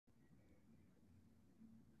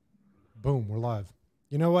Boom, we're live.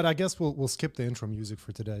 You know what? I guess we'll skip the intro music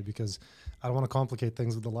for today because I don't want to complicate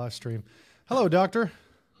things with the live stream. Hello, doctor.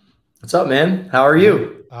 What's up, man? How are Hey,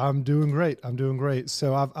 you? I'm doing great. I'm doing great.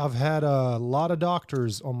 So I've had a lot of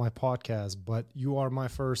doctors on my podcast, but you are my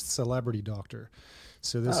first celebrity doctor.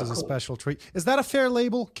 So this Oh, is a cool. special treat. Is that a fair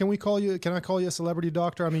label? Can we call you? Can I call you a celebrity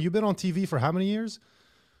doctor? I mean, you've been on TV for how many years?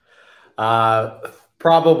 Uh,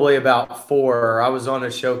 Probably about four. I was on a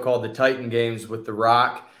show called The Titan Games with The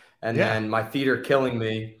Rock, and Yeah, then My Feet Are Killing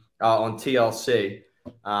Me on TLC.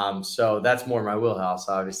 So that's more my wheelhouse,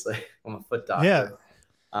 obviously. I'm a foot yeah.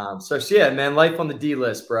 doctor. Yeah, man, life on the D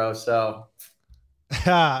list, bro. So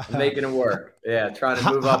I'm making it work. Yeah, trying to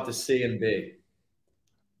move up to C and B.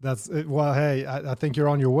 That's it. Well, hey, I think you're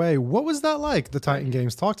on your way. What was that like, the Thank Titan you.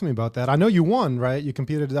 Games? Talk to me about that. I know you won, right? You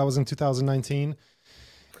competed, that was in 2019,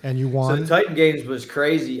 and you So the won. Titan Games was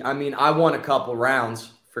crazy. I mean, I won a couple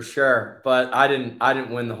rounds for sure, but I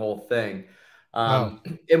didn't win the whole thing. Oh,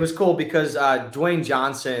 It was cool because Dwayne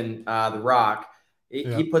Johnson, The Rock, he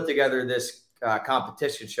yeah. put together this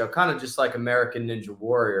competition show, kind of just like American Ninja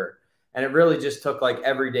Warrior, and it really just took like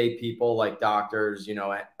everyday people, like doctors,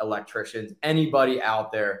 electricians, anybody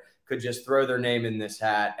out there could just throw their name in this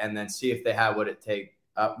hat and then see if they had what it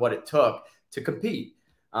took to compete.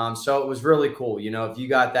 So it was really cool. If you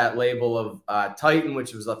got that label of Titan,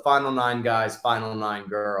 which was the final nine guys, final nine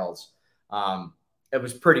girls, it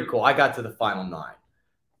was pretty cool. I got to the final nine,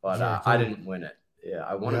 but Very I cool. didn't win it. Yeah,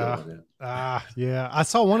 I wanted to Yeah. win it. Yeah. I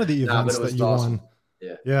saw one of the Nah, but events it that was you awesome. won.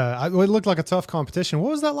 Yeah, Yeah. It looked like a tough competition.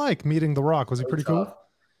 What was that like meeting The Rock? Was he really pretty cool? tough.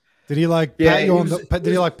 Did he like Yeah, pat you he on was. did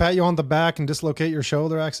He he was. like pat you on the back and dislocate your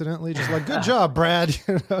shoulder accidentally? Just like, good job, Brad.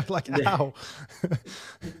 Like, ow.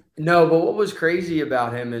 No, but what was crazy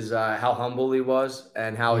about him is how humble he was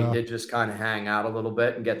and how he Yeah. did just kind of hang out a little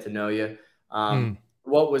bit and get to know you. Mm,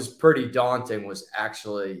 What was pretty daunting was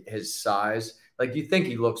actually his size. Like you think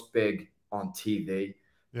he looks big on TV,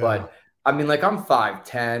 yeah. but I mean, like I'm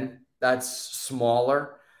 5'10". That's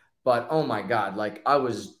smaller, but oh my God, like I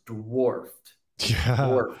was Yeah.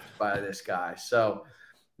 dwarfed by this guy. So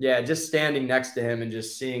yeah, just standing next to him and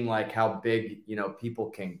just seeing like how big, people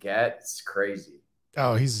can get, it's crazy.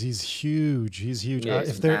 Oh, he's huge. He's huge. Yeah, If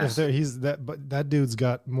he's there massive. he's that, but that dude's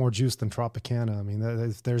got more juice than Tropicana. I mean,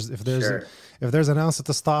 Sure. if there's an ounce of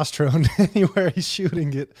testosterone anywhere, he's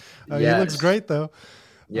shooting it. He looks Yes. great though.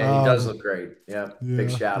 Yeah, he does Um, look great. Yeah. Big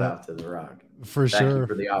yeah, shout out to The Rock. for Thank you sure.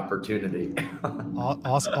 for the opportunity.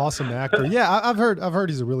 Awesome, awesome actor. Yeah, I've heard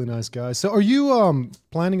he's a really nice guy. So, are you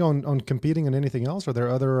planning on competing in anything else? Are there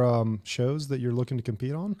other shows that you're looking to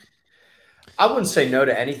compete on? I wouldn't say no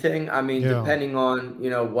to anything. I mean, Yeah, depending on,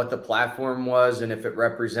 what the platform was and if it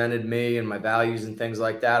represented me and my values and things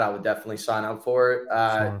like that, I would definitely sign up for it.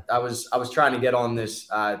 sure. I was trying to get on this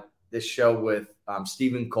show with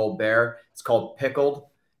Stephen Colbert. It's called Pickled.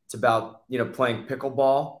 It's about, playing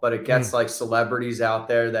pickleball, but it Mm, gets like celebrities out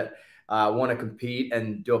there that want to compete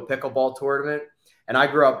and do a pickleball tournament. And I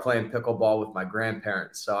grew up playing pickleball with my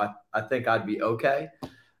grandparents, so I think I'd be okay.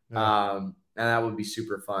 yeah. And that would be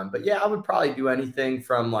super fun. But yeah, I would probably do anything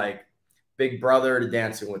from like Big Brother to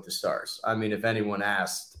Dancing with the Stars. I mean, if anyone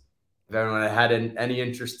had any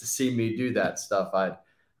interest to see me do that stuff,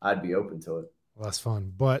 I'd be open to it. Well, that's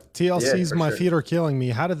fun. But Yeah, TLC's for My sure. Feet Are Killing Me.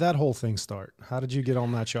 How did that whole thing start? How did you get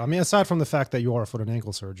on that show? I mean, aside from the fact that you are a foot and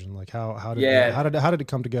ankle surgeon, like Yeah, how did it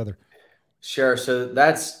come together? sure. So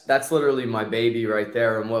that's literally my baby right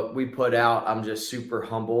there, and what we put out, I'm just super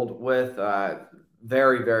humbled with.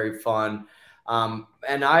 Very very fun,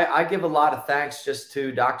 and I give a lot of thanks just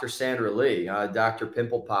to Dr. Sandra Lee, Dr.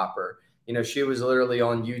 Pimple Popper. She was literally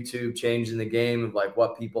on YouTube changing the game of like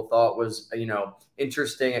what people thought was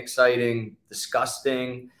interesting, exciting,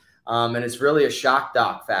 disgusting, and it's really a shock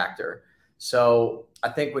doc factor. So I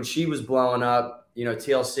think when she was blowing up,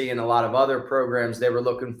 TLC and a lot of other programs, they were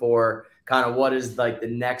looking for kind of what is like the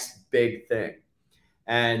next big thing.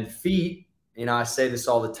 And feet, I say this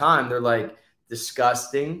all the time, they're like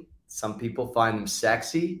disgusting. Some people find them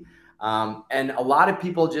sexy. And a lot of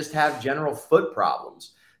people just have general foot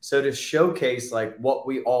problems. So to showcase like what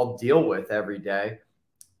we all deal with every day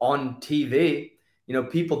on TV,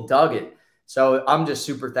 people dug it. So I'm just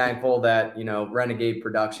super thankful that, Renegade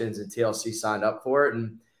Productions and TLC signed up for it.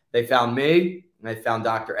 And they found me, and they found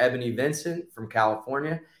Dr. Ebony Vincent from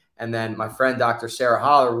California. And then my friend, Dr. Sarah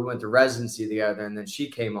Holler, we went to residency together, and then she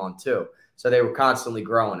came on too. So they were constantly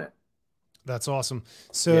growing it. That's awesome.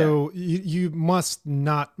 Yeah. So you must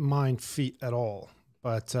not mind feet at all.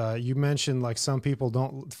 But you mentioned like some people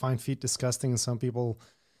don't find feet disgusting and some people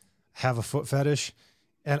have a foot fetish.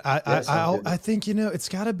 And Yeah, sounds I good. think, it's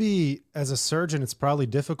got to be, as a surgeon, it's probably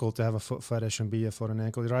difficult to have a foot fetish and be a foot and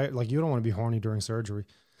ankle, right? Like, you don't want to be horny during surgery.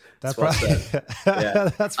 That's It's well probably, said. Yeah.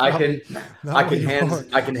 that's I probably can not what you want.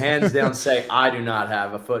 I can hands down say I do not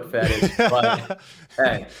have a foot fetish, but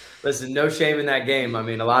hey, listen, no shame in that game. I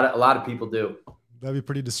mean, a lot of people do. That'd be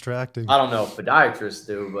pretty distracting. I don't know if podiatrists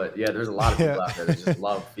do, but yeah, there's a lot of Yeah, people out there that just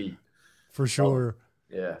love feet. for Love 'em. sure.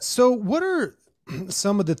 Yeah. So, what are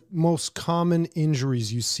some of the most common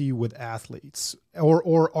injuries you see with athletes,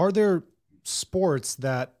 or are there sports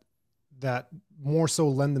that more so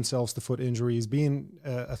lend themselves to foot injuries? Being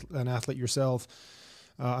an athlete yourself,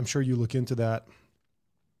 I'm sure you look into that.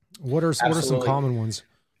 What are some Absolutely. common ones?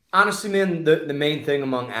 Honestly, man, the main thing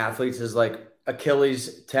among athletes is like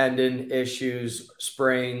Achilles tendon issues,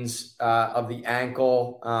 sprains of the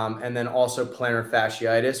ankle, and then also plantar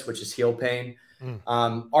fasciitis, which is heel pain. Mm.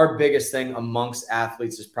 Our biggest thing amongst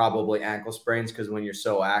athletes is probably ankle sprains because when you're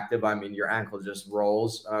so active, I mean, your ankle just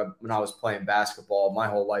rolls. When I was playing basketball my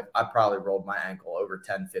whole life, I probably rolled my ankle over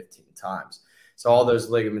 10, 15 times. So all those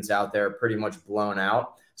ligaments out there are pretty much blown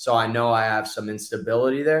out. So I know I have some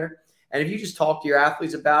instability there. And if you just talk to your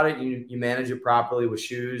athletes about it, you manage it properly with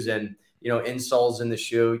shoes and insoles in the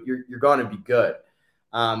shoe, you're going to be good.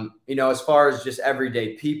 As far as just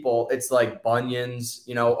everyday people, it's like bunions,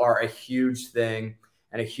 are a huge thing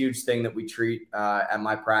and a huge thing that we treat at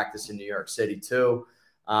my practice in New York City too.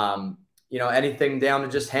 Anything down to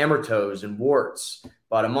just hammer toes and warts.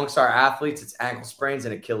 But amongst our athletes, it's ankle sprains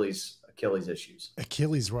and Achilles issues.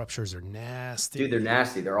 Achilles ruptures are nasty. Dude, they're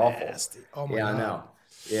nasty. They're awful. Nasty. Oh my Yeah, I God. know.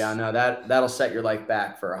 Yeah, I know that'll set your life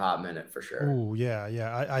back for a hot minute for sure. Oh yeah,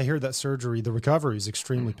 yeah. I hear that surgery, the recovery is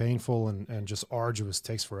extremely painful and just arduous.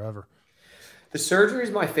 Takes forever. The surgery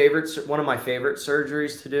is one of my favorite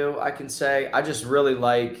surgeries to do. I can say I really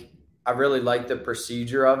like the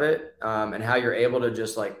procedure of it, and how you're able to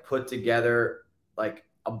just like put together like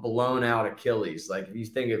a blown out Achilles. Like if you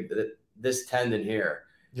think of this tendon here,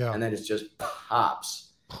 Yeah. and then it just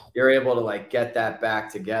pops, you're able to like get that back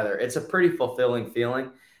together. It's a pretty fulfilling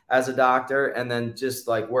feeling as a doctor, and then just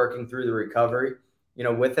like working through the recovery,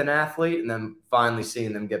 with an athlete, and then finally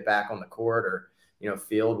seeing them get back on the court or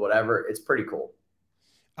field, whatever. It's pretty cool.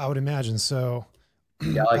 I would imagine so.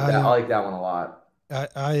 Yeah, I like that. I I like that one a lot.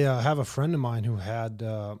 have a friend of mine who had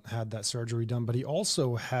that surgery done, but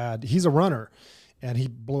he's a runner, and he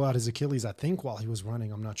blew out his Achilles, I think, while he was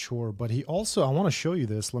running. I'm not sure, but he also, I want to show you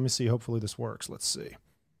this. Let me see. Hopefully this works. Let's see.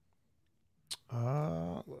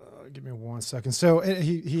 Uh, Give me 1 second. So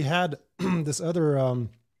he had this other.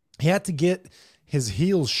 He had to get his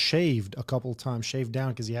heels shaved a couple of times, shaved down,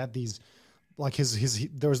 because he had these, like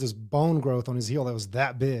there was this bone growth on his heel that was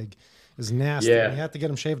that big. It was nasty. And he Yeah, had to get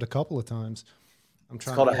him shaved a couple of times. I'm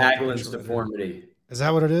it's trying to called a pull up the Hagelin's picture right here. deformity. Is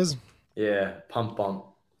that what it is? Yeah, pump bump.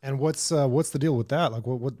 And what's the deal with that? Like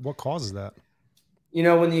what causes that?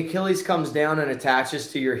 When the Achilles comes down and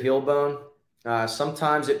attaches to your heel bone,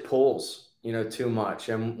 sometimes it pulls, too much.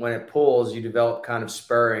 And when it pulls, you develop kind of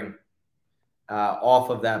spurring off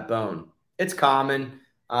of that bone. It's common.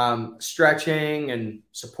 Stretching and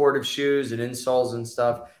supportive shoes and insoles and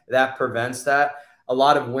stuff, that prevents that. A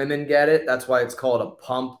lot of women get it. That's why it's called a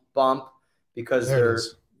pump bump because There it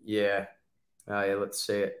is. yeah. Oh, yeah, let's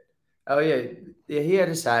see it. Oh, yeah. Yeah, he had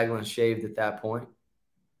his haglin shaved at that point.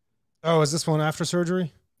 Oh, is this one after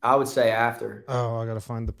surgery? I would say after. Oh, I gotta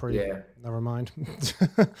find the pre. Yeah. Never mind.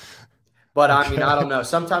 But I mean, I Okay. don't know.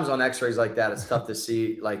 Sometimes on x-rays like that, it's tough to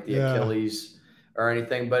see like the Yeah. Achilles or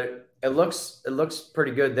anything, but it looks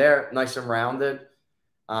pretty good there, nice and rounded.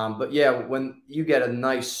 But yeah, when you get a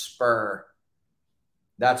nice spur,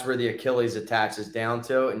 that's where the Achilles attaches down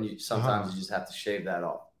to, and Uh-huh. sometimes you just have to shave that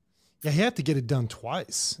off. Yeah, he had to get it done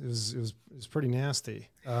twice. It was pretty nasty.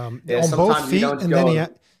 Yeah, On both sometimes you feet, don't and then go. Yes.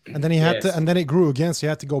 and then it grew again. So he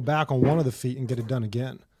had to go back on one of the feet and get it done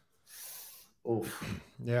again. Oof.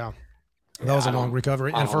 Yeah. That Yeah, was a long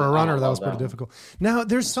recovery, and for a I runner, don't that love was that pretty one. difficult. Now,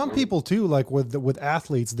 there's some people too, like with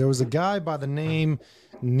athletes. There was a guy by the name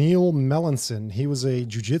Neil Melanson. He was a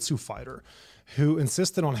jujitsu fighter who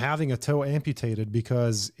insisted on having a toe amputated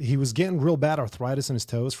because he was getting real bad arthritis in his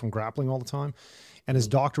toes from grappling all the time. And his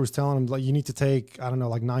doctor was telling him, like, you need to take, I don't know,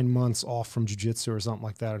 like 9 months off from jujitsu or something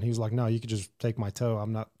like that. And he was like, no, you could just take my toe.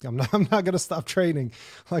 I'm not going to stop training.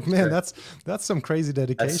 Like, man, Sure. that's some crazy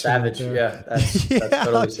That's dedication right savage. there. Yeah, that's Yeah,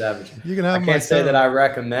 totally like, savage. you can I have my can't say that toe. I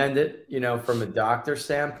recommend it, from a doctor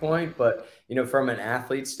standpoint, but from an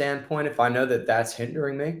athlete standpoint, if I know that that's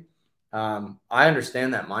hindering me, I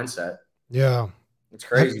understand that mindset. Yeah. It's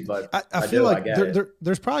Have, crazy, but I I feel do. I like get it.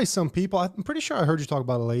 there's probably some people. I'm pretty sure I heard you talk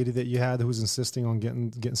about a lady that you had who was insisting on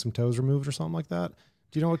getting some toes removed or something like that.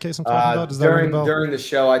 Do you know what case I'm talking about? Does that ring a bell? During the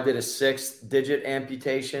show, I did a 6-digit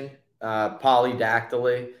amputation,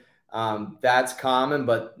 polydactyly. That's common,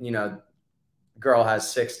 but girl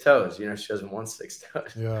has 6 toes. She doesn't want 6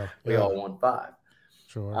 toes. Yeah, We all want 5.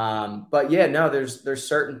 Sure. But yeah, no, there's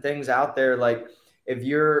certain things out there. Like if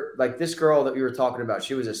you're like this girl that we were talking about,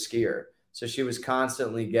 she was a skier. So she was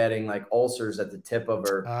constantly getting like ulcers at the tip of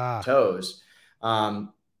her toes.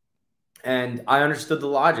 And I understood the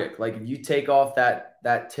logic. Like if you take off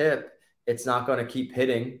that tip, it's not going to keep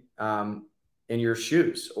hitting in your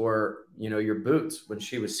shoes or, your boots when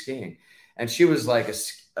she was skiing. And she was like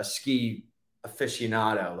a ski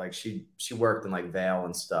aficionado. Like she worked in like Vail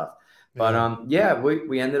and stuff. But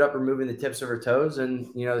we ended up removing the tips of her toes, and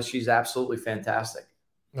she's absolutely fantastic.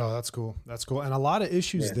 Oh, that's cool. That's cool. And a lot of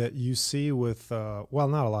issues that you see with, well,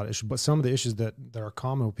 not a lot of issues, but some of the issues that are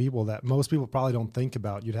common with people that most people probably don't think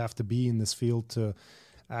about. You'd have to be in this field to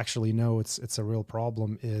actually know it's a real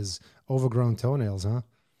problem. Is overgrown toenails, huh?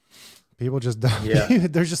 People just don't. Yeah.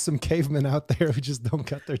 There's just some cavemen out there who just don't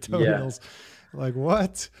cut their toenails. Yeah. Like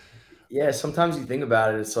what? Yeah. Sometimes you think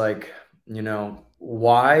about it. It's like,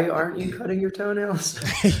 why aren't you cutting your toenails?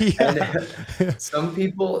 And some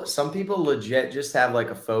people legit just have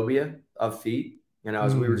like a phobia of feet.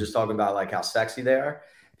 As we were just talking about, like how sexy they are.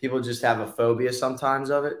 People just have a phobia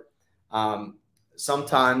sometimes of it.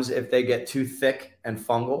 Sometimes if they get too thick and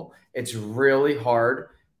fungal, it's really hard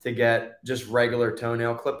to get just regular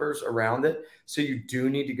toenail clippers around it. So you do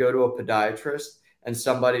need to go to a podiatrist and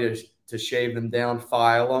somebody to shave them down,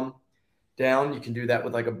 file them down. You can do that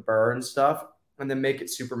with like a burr and stuff, and then make it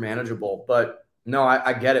super manageable. But no,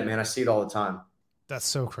 I get it, man. I see it all the time. That's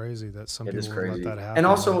so crazy that some people let that happen. And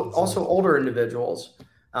also older individuals,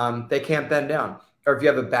 they can't bend down. Or if you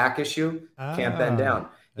have a back issue, can't bend down.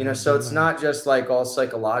 So it's not just like all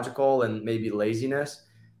psychological and maybe laziness.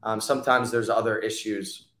 Sometimes there's other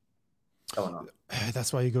issues going on.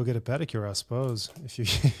 That's why you go get a pedicure, I suppose. If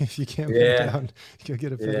you can't bend down, you go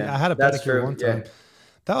get a pedicure. Yeah, I had a pedicure one time. Yeah.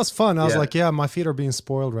 That was fun. I was like, my feet are being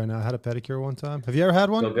spoiled right now. I had a pedicure one time. Have you ever had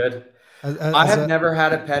one? Feel good. I have never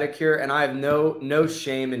had a pedicure, and I have no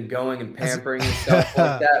shame in going and pampering and stuff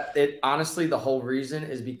like that. Honestly, the whole reason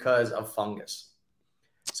is because of fungus.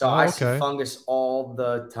 So I see fungus all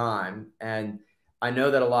the time, and I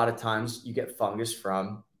know that a lot of times you get fungus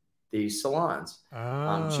from these salons,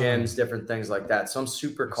 gyms, different things like that. So I'm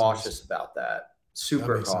super cautious about that.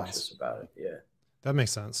 Super cautious about it. Yeah. That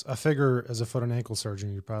makes sense. I figure as a foot and ankle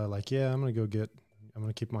surgeon, you're probably like, I'm going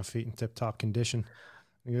to keep my feet in tip top condition.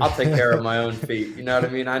 I'll take care of my own feet. You know what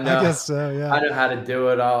I mean? I know. I guess so, yeah. I know how to do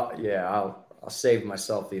it. I'll save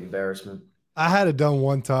myself the embarrassment. I had it done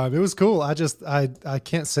one time. It was cool. I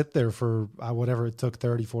can't sit there for whatever it took,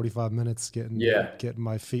 30, 45 minutes getting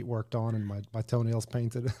my feet worked on and my toenails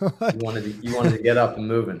painted. You wanted to get up and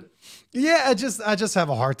moving. Yeah, I just have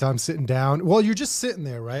a hard time sitting down. Well, you're just sitting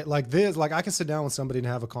there, right? Like this, like I can sit down with somebody and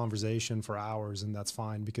have a conversation for hours, and that's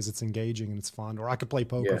fine because it's engaging and it's fun. Or I could play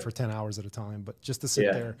poker for 10 hours at a time, but just to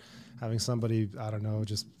sit there having somebody, I don't know,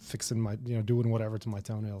 just fixing my, doing whatever to my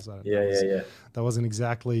toenails. That wasn't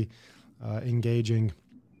exactly engaging.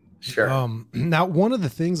 Sure. Now, one of the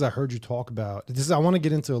things I heard you talk about, I want to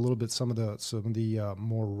get into a little bit some of the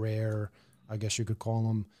more rare, I guess you could call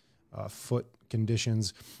them, foot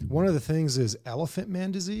conditions. One of the things is elephant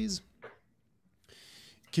man disease.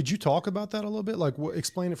 Could you talk about that a little bit? Like,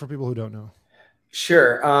 explain it for people who don't know.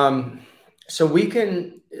 Sure. So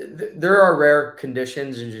there are rare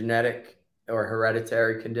conditions and genetic or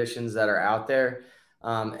hereditary conditions that are out there.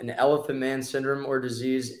 And elephant man syndrome or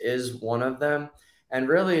disease is one of them. And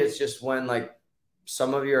really it's just when like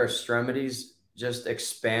some of your extremities just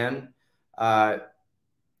expand to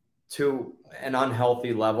an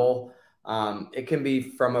unhealthy level. It can be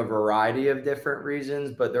from a variety of different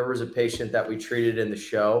reasons, but there was a patient that we treated in the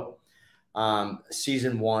show,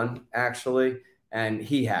 season 1 actually, and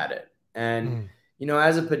he had it. And,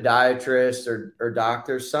 as a podiatrist or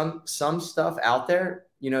doctor, some stuff out there,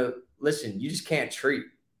 listen, you just can't treat,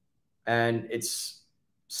 and it's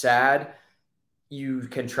sad. You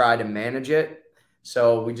can try to manage it.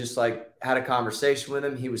 So we just had a conversation with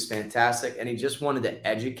him. He was fantastic, and he just wanted to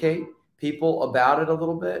educate people about it a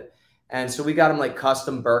little bit. And so we got him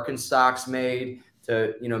custom Birkenstocks made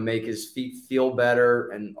to, make his feet feel better,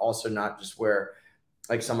 and also not just wear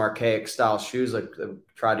some archaic style shoes.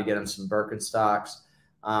 Tried to get him some Birkenstocks.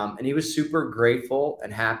 And he was super grateful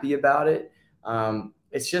and happy about it.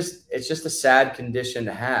 It's just a sad condition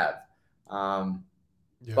to have.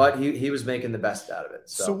 But he was making the best out of it.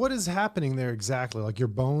 So what is happening there exactly? Like your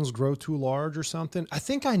bones grow too large or something? I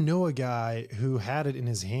think I know a guy who had it in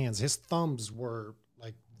his hands. His thumbs were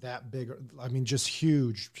that big. I mean, just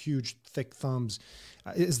huge, huge, thick thumbs.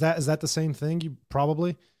 Is that the same thing? You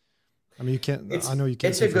probably. I mean, you can't. I know you can't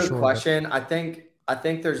It's say a for good sure, but question. I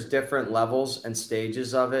think there's different levels and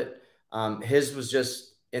stages of it. His was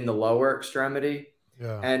just in the lower extremity,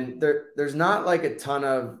 yeah. and there's not like a ton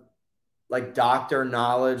of like doctor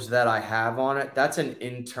knowledge that I have on it. That's an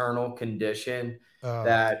internal condition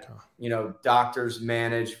that Okay. doctors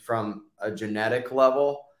manage from a genetic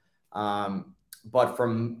level. But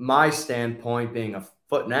from my standpoint, being a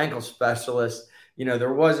foot and ankle specialist,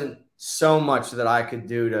 there wasn't so much that I could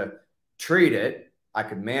do to treat it. I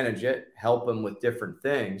could manage it, help them with different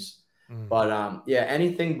things. Mm. But yeah,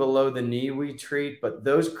 anything below the knee we treat. But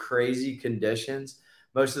those crazy conditions,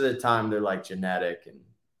 most of the time they're like genetic and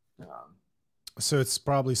So it's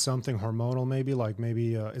probably something hormonal, maybe like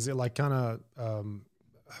maybe is it like kind of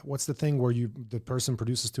what's the thing where the person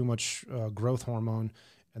produces too much growth hormone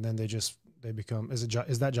and then they become is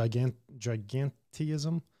that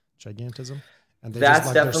gigantism and they just that's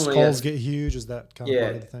like their definitely a skulls get huge? Is that kind of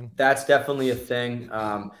part yeah, of the thing? that's definitely a thing.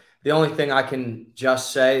 The only thing I can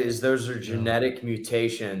just say is those are Yeah, genetic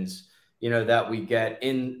mutations, that we get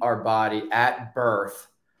in our body at birth,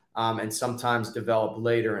 and sometimes develop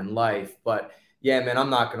later in life. But yeah, man, I'm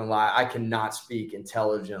not gonna lie, I cannot speak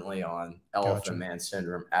intelligently on elephant gotcha. man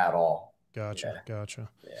syndrome at all. Gotcha, Yeah, gotcha.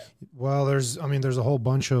 yeah, Well, I mean, there's a whole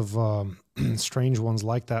bunch of strange ones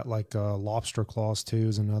like that, like lobster claws too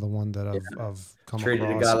is another one that yeah. I've come Treated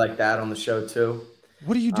a guy across. like that on the show too.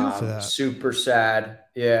 What do you do for that? Super sad.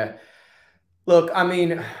 Yeah. Look, I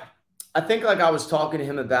mean, I think like I was talking to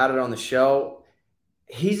him about it on the show.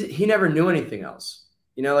 He never knew anything else.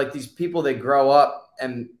 Like these people, they grow up,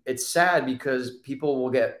 and it's sad because people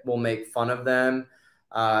will make fun of them,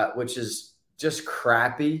 which is just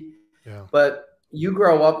crappy. Yeah, But you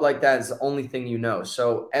grow up like that is the only thing you know.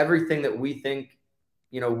 So everything that we think,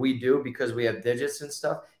 we do because we have digits and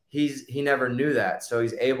stuff, he never knew that. So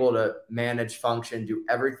he's able to manage, function, do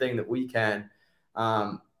everything that we can.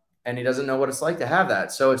 Um, and he doesn't know what it's like to have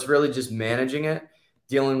that. So it's really just managing it,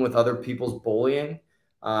 dealing with other people's bullying,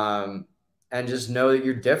 um, and just know that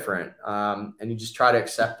you're different. And you just try to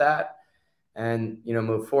accept that and,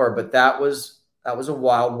 move forward. But that was a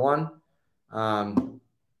wild one. Um,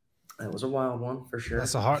 that was a wild one for sure.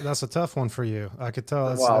 that's a tough one for you. I could tell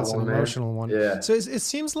A wild that's an one, man. emotional one. Yeah. So it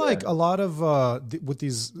seems Yeah. like a lot of with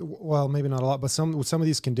these, well, maybe not a lot, but with some of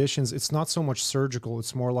these conditions, it's not so much surgical.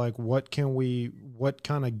 It's more like what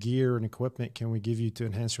kind of gear and equipment can we give you to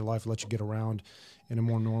enhance your life, let you get around in a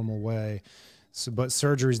more normal way. So, but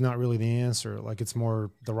surgery is not really the answer. Like it's more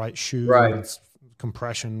the right shoe and Right. it's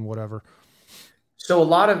compression, whatever. So a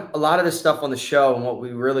lot of the stuff on the show and what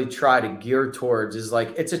we really try to gear towards is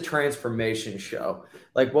like it's a transformation show.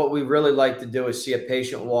 Like what we really like to do is see a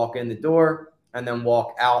patient walk in the door and then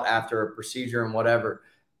walk out after a procedure and whatever,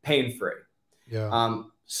 pain free. Yeah.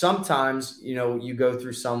 Sometimes you go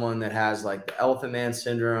through someone that has like the elephant man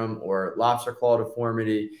syndrome or lobster claw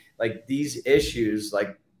deformity, like these issues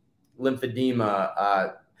like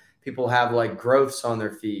lymphedema. People have like growths on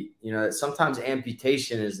their feet. Sometimes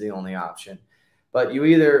amputation is the only option. But you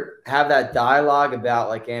either have that dialogue about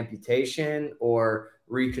like amputation or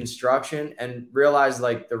reconstruction and realize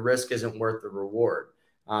like the risk isn't worth the reward.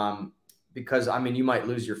 Because I mean, you might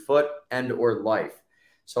lose your foot and or life.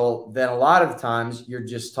 So then a lot of times you're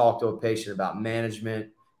just talk to a patient about management,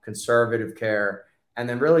 conservative care, and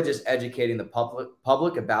then really just educating the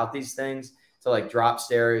public about these things to like drop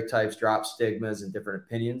stereotypes, drop stigmas and different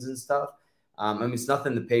opinions and stuff. I mean, it's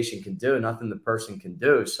nothing the patient can do, nothing the person can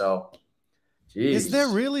do. So, Is there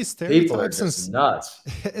geez, really people are stereotypes just nuts.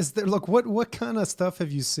 is there look what kind of stuff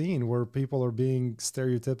have you seen where people are being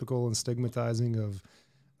stereotypical and stigmatizing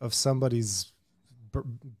of somebody's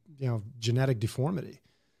genetic deformity?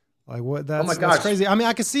 Like what Oh my that's gosh, crazy. I mean,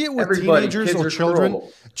 I can see it with everybody, teenagers kids or are children.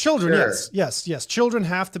 cruel. Children, Sure. yes. Children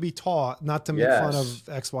have to be taught not to make fun Yes. of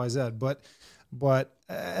XYZ, but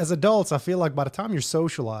as adults, I feel like by the time you're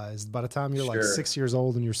socialized, by the time you're like Sure. 6 years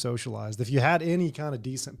old and you're socialized, if you had any kind of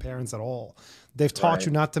decent parents at all, they've taught Right.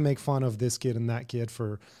 you not to make fun of this kid and that kid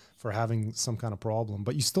for having some kind of problem.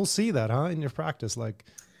 But you still see that, huh, in your practice? Like,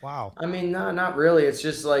 wow. I mean, no, not really. It's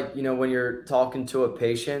just like, when you're talking to a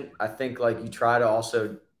patient, I think like you try to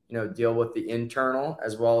also, deal with the internal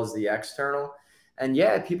as well as the external. And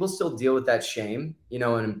yeah, people still deal with that shame, and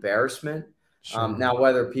embarrassment. Sure. Now,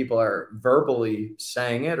 whether people are verbally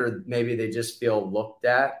saying it or maybe they just feel looked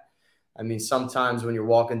at. I mean, sometimes when you're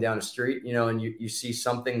walking down the street, and you see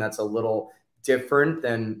something that's a little different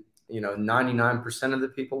than, 99% of the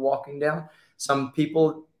people walking down. Some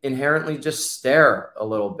people inherently just stare a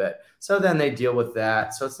little bit. So then they deal with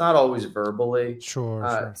that. So it's not always verbally. Sure,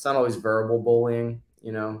 sure. It's not always verbal bullying,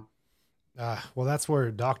 Well, that's where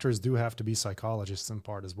doctors do have to be psychologists in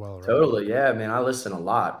part as well, right? Totally. Yeah, man. I listen a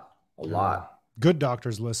lot, a Yeah. lot. Good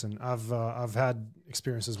doctors listen. I've had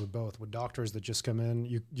experiences with both. With doctors that just come in,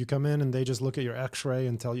 you come in and they just look at your X-ray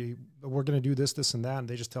and tell you we're going to do this, this, and that, and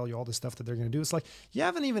they just tell you all the stuff that they're going to do. It's like you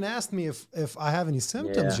haven't even asked me if I have any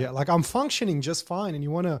symptoms Yeah. yet. Like I'm functioning just fine, and you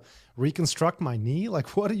want to reconstruct my knee?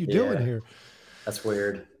 Like what are you doing Yeah. here? That's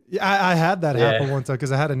weird. Yeah, I had that happen Yeah. one time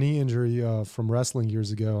because I had a knee injury from wrestling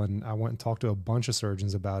years ago, and I went and talked to a bunch of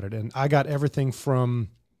surgeons about it, and I got everything from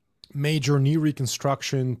major knee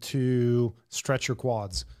reconstruction to stretch your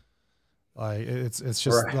quads. Like it's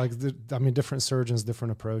just Right. like different surgeons,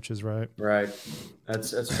 different approaches, right? Right.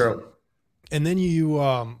 That's true. And then you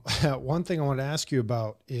one thing I wanted to ask you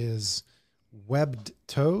about is webbed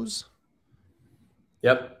toes.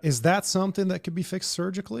 Yep. Is that something that could be fixed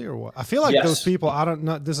surgically or what? I feel like those Yes. people, I don't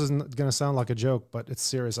know, this isn't going to sound like a joke, but it's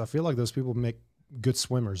serious. I feel like those people make good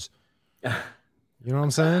swimmers. You know what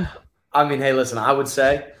I'm saying? I mean, hey, listen, I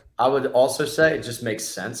would also say it just makes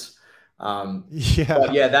sense. Yeah.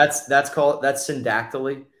 But yeah, that's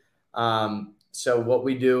syndactyly. So what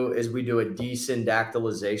we do is we do a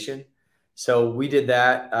desyndactylization. So we did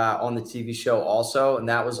that on the TV show also, and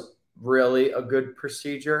that was really a good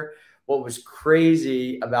procedure. What was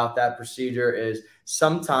crazy about that procedure is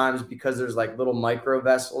sometimes because there's like little micro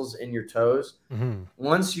vessels in your toes, Mm-hmm.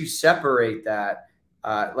 once you separate that,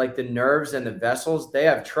 like the nerves and the vessels, they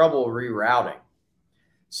have trouble rerouting.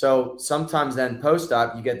 So sometimes then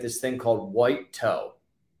post-op, you get this thing called white toe,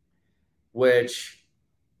 which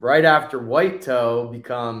right after white toe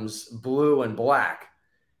becomes blue and black.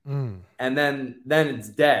 And then it's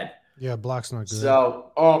dead. Yeah, black's not good.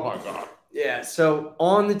 So, oh my God. Yeah. So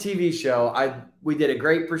on the TV show, we did a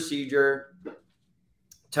great procedure.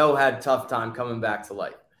 Toe had a tough time coming back to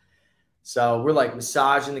life. So we're like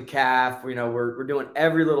massaging the calf. We're doing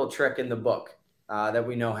every little trick in the book that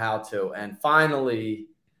we know how to. And finally,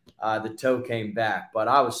 the toe came back, but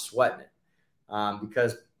I was sweating it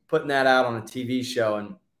because putting that out on a TV show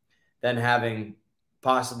and then having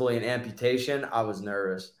possibly an amputation, I was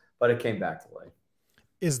nervous, but it came back to life.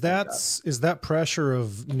 Is that pressure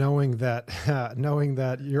of knowing that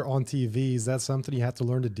you're on TV? Is that something you have to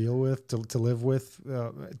learn to deal with, to live with,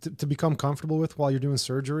 to become comfortable with while you're doing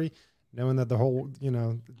surgery, knowing that the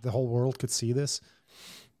whole world could see this?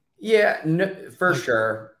 Yeah, no, for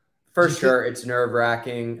sure. For sure, it's nerve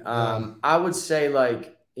wracking. I would say,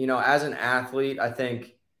 as an athlete, I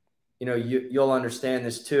think, you'll understand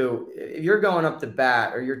this too. If you're going up to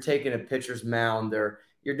bat or you're taking a pitcher's mound or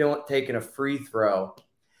you're taking a free throw,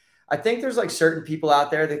 I think there's like certain people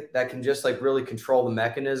out there that can just like really control the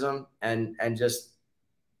mechanism and just,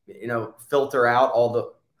 filter out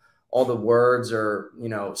all the words or,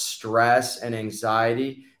 stress and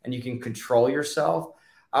anxiety, and you can control yourself.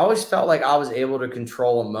 I always felt like I was able to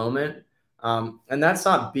control a moment. And that's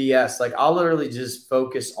not BS. Like I'll literally just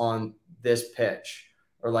focus on this pitch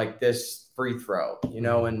or like this free throw,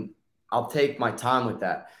 and I'll take my time with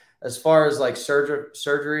that. As far as like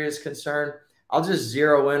surgery is concerned, I'll just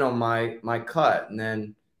zero in on my cut and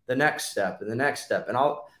then the next step and the next step. And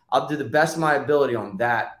I'll do the best of my ability on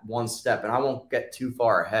that one step, and I won't get too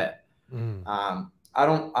far ahead. I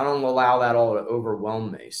don't allow that all to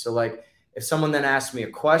overwhelm me. So like, if someone then asks me a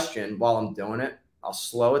question while I'm doing it, I'll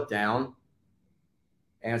slow it down,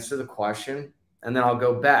 answer the question, and then I'll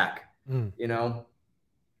go back,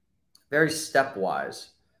 very stepwise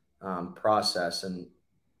process. And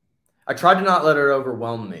I tried to not let it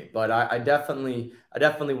overwhelm me, but I definitely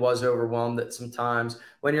was overwhelmed at some times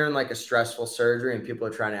when you're in like a stressful surgery and people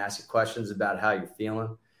are trying to ask you questions about how you're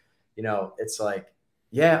feeling. It's like,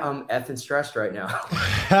 yeah, I'm effing stressed right now.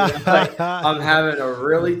 Like, I'm having a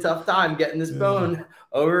really tough time getting this bone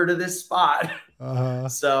over to this spot.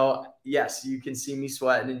 So yes, you can see me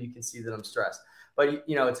sweating and you can see that I'm stressed, but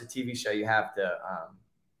it's a TV show. You have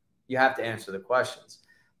to answer the questions,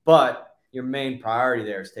 but your main priority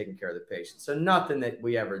there is taking care of the patient. So nothing that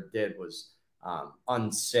we ever did was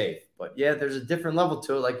unsafe, but yeah, there's a different level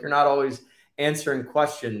to it. Like you're not always answering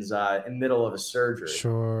questions in the middle of a surgery.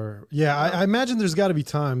 Sure. Yeah. I imagine there's got to be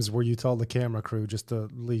times where you tell the camera crew just to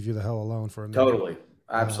leave you the hell alone for a minute. Totally.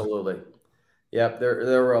 Absolutely. Yep.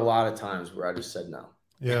 There were a lot of times where I just said no.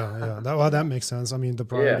 Yeah. That makes sense. I mean, the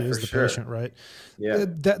priority is the patient, right? Yeah.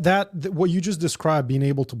 What you just described, being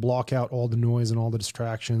able to block out all the noise and all the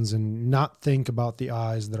distractions and not think about the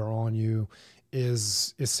eyes that are on you,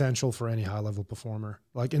 is essential for any high level performer.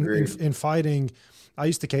 Like in Agreed. fighting, I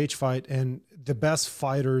used to cage fight, and the best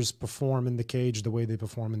fighters perform in the cage the way they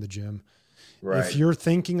perform in the gym. If Right. you're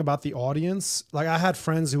thinking about the audience, like I had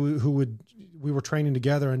friends who would, we were training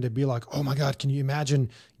together and they'd be like, oh my God, can you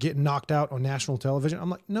imagine getting knocked out on national television?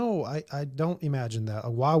 I'm like, no, I don't imagine that.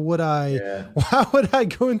 Like, why would I, Yeah. why would I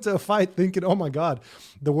go into a fight thinking, oh my God,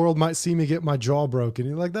 the world might see me get my jaw broken?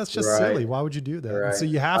 You're like, that's just silly. Right. Why would you do that? And so Right.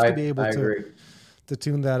 you have to be able I agree. to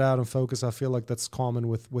tune that out and focus. I feel like that's common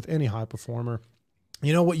with any high performer.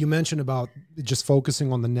 You know what you mentioned about just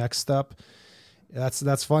focusing on the next step?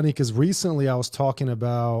 That's funny because recently I was talking to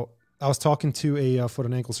a foot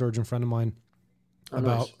and ankle surgeon friend of mine Oh,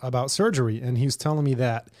 nice. about surgery, and he was telling me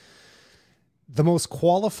that the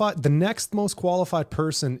next most qualified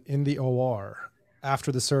person in the OR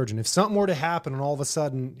after the surgeon, if something were to happen and all of a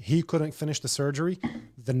sudden he couldn't finish the surgery,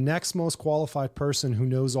 the next most qualified person who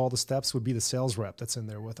knows all the steps would be the sales rep that's in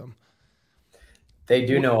there with him. They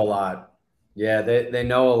do know a lot. Yeah, they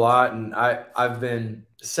know a lot. And I've been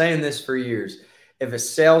saying this for years. If a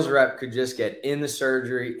sales rep could just get in the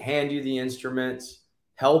surgery, hand you the instruments,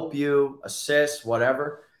 help you, assist,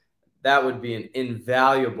 whatever, that would be an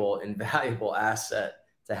invaluable asset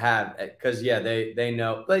to have. Because yeah, they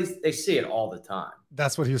know, they see it all the time.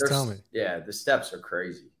 That's what he was telling me. Yeah, the steps are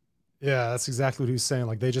crazy. Yeah, that's exactly what he was saying.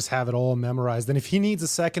 Like they just have it all memorized. And if he needs a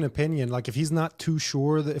second opinion, like if he's not too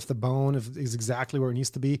sure that if the bone is exactly where it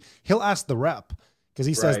needs to be, he'll ask the rep because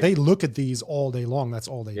he says Right. they look at these all day long. That's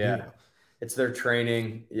all they do. Yeah. It's their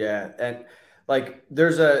training. Yeah. And like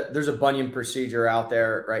there's a bunion procedure out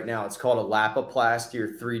there right now. It's called a Lapiplasty or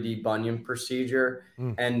 3D bunion procedure.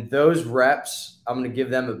 Mm. And those reps, I'm going to give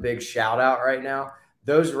them a big shout out right now.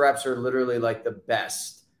 Those reps are literally like the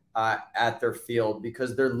best at their field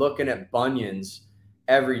because they're looking at bunions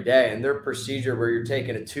every day, and their procedure where you're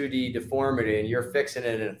taking a 2D deformity and you're fixing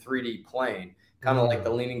it in a 3D plane, kind of like the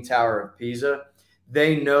Leaning Tower of Pisa.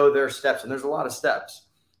 They know their steps, and there's a lot of steps,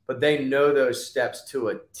 but they know those steps to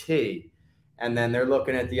a T. And then they're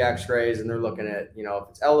looking at the x-rays and they're looking at, if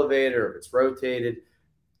it's elevated or if it's rotated.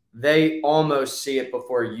 They almost see it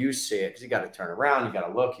before you see it because you got to turn around, you got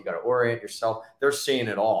to look, you got to orient yourself. They're seeing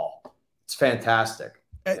it all. It's fantastic.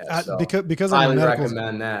 Yeah, so Because I'm highly in medical,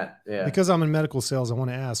 recommend that. Yeah. because I'm in medical sales, I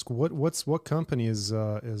want to ask what company is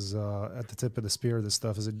at the tip of the spear of this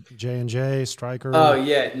stuff? Is it J&J, Stryker? Oh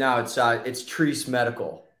yeah, no, it's Treese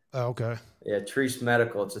Medical. Oh, okay. Yeah, Treese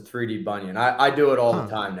Medical. It's a 3D bunion. I do it all the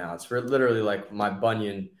time now. It's literally like my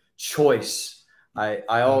bunion choice. I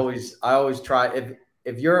always try.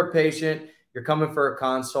 If you're a patient, you're coming for a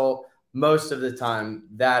consult, most of the time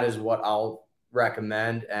that is what I'll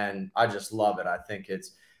recommend, and I just love it. I think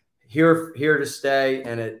it's here to stay,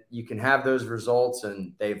 and you can have those results,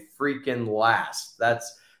 and they freaking last.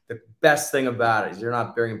 That's the best thing about it is you're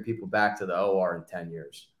not bringing people back to the OR in 10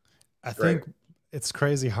 years. I think it's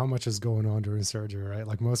crazy how much is going on during surgery, right?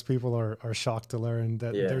 Like most people are shocked to learn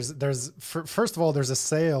that first of all, there's a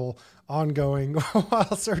sale ongoing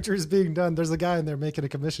while surgery is being done. There's a guy in there making a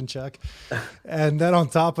commission check. And then on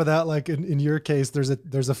top of that, like in your case, there's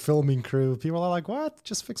a filming crew. People are like, what?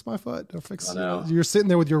 Just fix my foot. Or fix, you're sitting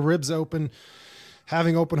there with your ribs open,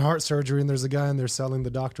 having open heart surgery, and there's a guy in there selling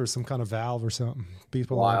the doctor some kind of valve or something.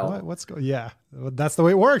 People are like, what's going? Yeah, that's the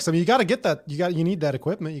way it works. I mean, you got to get that. You need that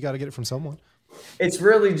equipment. You got to get it from someone. It's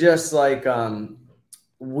really just like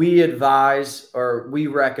we advise or we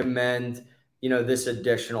recommend, this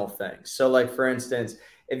additional thing. So like, for instance,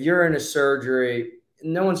 if you're in a surgery,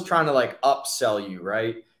 no one's trying to like upsell you,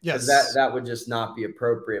 right? Yes. That would just not be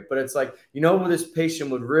appropriate. But it's like, what this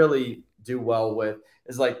patient would really do well with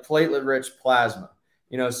is like platelet-rich plasma.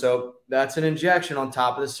 So that's an injection on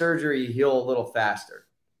top of the surgery. You heal a little faster.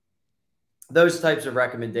 Those types of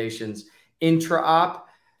recommendations intra-op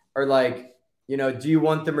are like, do you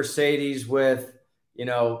want the Mercedes with,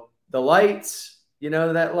 the lights,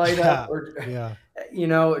 that light up? Or, do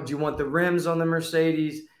you want the rims on the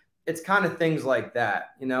Mercedes? It's kind of things like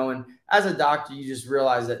that, and as a doctor, you just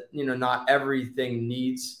realize that, not everything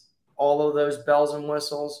needs all of those bells and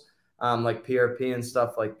whistles, like PRP and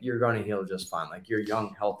stuff. Like you're going to heal just fine. Like you're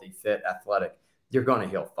young, healthy, fit, athletic, you're going to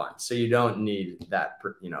heal fine. So you don't need that,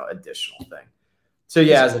 additional thing. So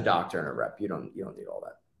yeah, as a doctor and a rep, you don't need all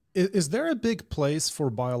that. Is there a big place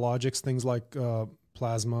for biologics, things like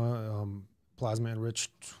plasma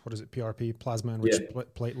enriched, what is it, PRP, plasma enriched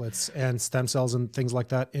platelets and stem cells and things like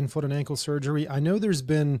that in foot and ankle surgery? I know there's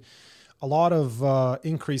been a lot of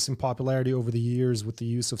increase in popularity over the years with the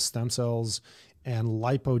use of stem cells and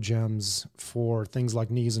lipogems for things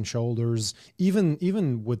like knees and shoulders.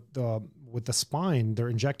 Even with the spine, they're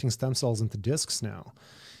injecting stem cells into discs now.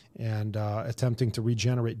 and attempting to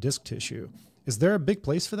regenerate disc tissue. Is there a big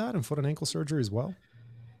place for that in foot and ankle surgery as well?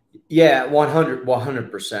 Yeah,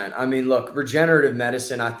 100%. I mean, look, regenerative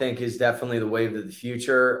medicine, I think, is definitely the wave of the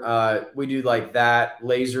future. We do like that,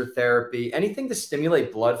 laser therapy, anything to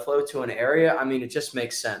stimulate blood flow to an area. I mean, it just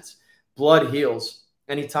makes sense. Blood heals.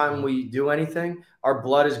 Anytime Yeah. we do anything, our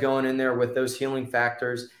blood is going in there with those healing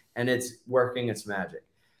factors and it's working its magic.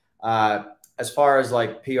 Uh, as far as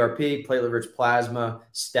like PRP, platelet rich plasma,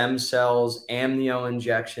 stem cells, amnio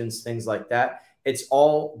injections, things like that, it's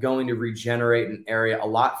all going to regenerate an area a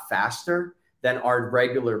lot faster than our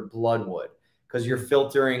regular blood would, because you're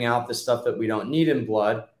filtering out the stuff that we don't need in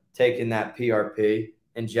blood, taking that PRP,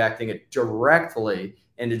 injecting it directly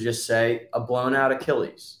into, just say, a blown out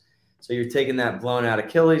Achilles. So you're taking that blown out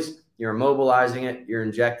Achilles, you're immobilizing it, you're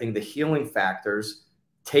injecting the healing factors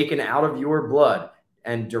taken out of your blood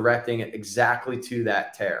and directing it exactly to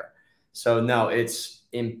that tear. So no, it's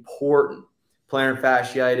important. Plantar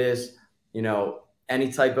fasciitis,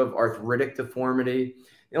 any type of arthritic deformity.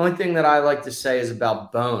 The only thing that I like to say is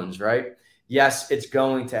about bones, right? Yes, it's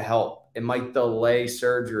going to help. It might delay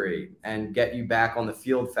surgery and get you back on the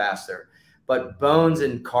field faster. But bones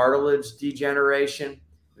and cartilage degeneration,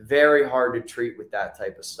 very hard to treat with that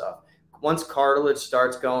type of stuff. Once cartilage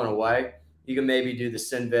starts going away, you can maybe do the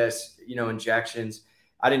Synvisc, injections.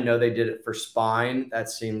 I didn't know they did it for spine. That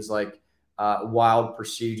seems like a wild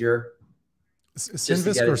procedure. Just to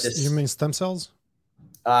Synvisc, get or it you this mean stem cells?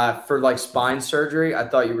 for like spine surgery. I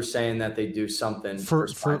thought you were saying that they do something for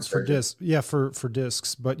spine For surgery. disc, yeah, for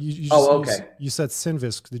discs. But Oh, okay. you said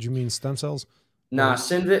Synvisc. Did you mean stem cells? Nah, Or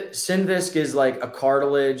Synvisc is like a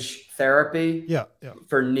cartilage therapy yeah, yeah,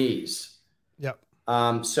 for knees. yeah.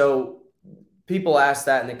 So people ask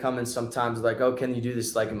that and they come in sometimes like, oh, can you do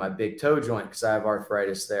this like in my big toe joint? Because I have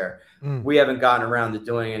arthritis there. Mm, We haven't gotten around to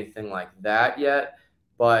doing anything like that yet.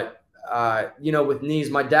 But, with knees,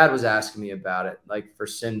 my dad was asking me about it, like for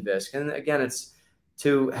Synvisc. And again, it's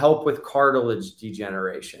to help with cartilage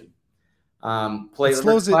degeneration.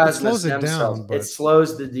 Platelet-rich it plasma, slows it stem cells. down, It but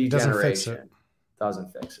slows the it doesn't fix it. degeneration.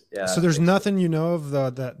 Doesn't fix it. Yeah, So that there's fixes it. nothing of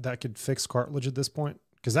that could fix cartilage at this point,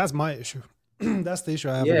 because that's my issue. That's the issue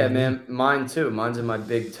I have with Yeah, my knee. man, mine too. Mine's in my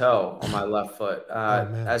big toe on my left foot. Oh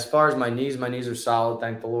man, As far as my knees are solid,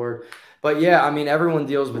 thank the Lord. But yeah, I mean, everyone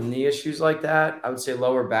deals with knee issues like that. I would say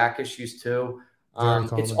lower back issues too. very It's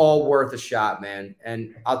common. all worth a shot, man.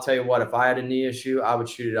 And I'll tell you what, if I had a knee issue, I would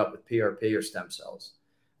shoot it up with PRP or stem cells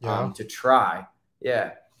Yeah, to try.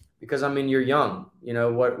 Yeah, because I mean, you're young.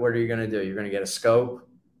 What are you going to do? You're going to get a scope,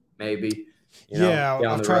 maybe. yeah. Get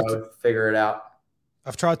on the road, figure it out.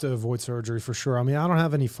 I've tried to avoid surgery for sure. I mean, I don't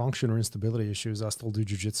have any function or instability issues. I still do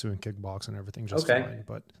jujitsu and kickbox and everything just Okay. fine.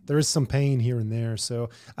 But there is some pain here and there. So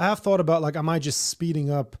I have thought about, like, am I just speeding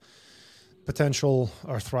up potential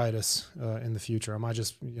arthritis in the future? Am I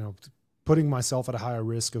just, putting myself at a higher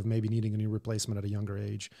risk of maybe needing a knee replacement at a younger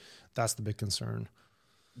age? That's the big concern.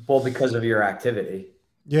 Well, because of your activity.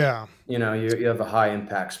 Yeah. You have a high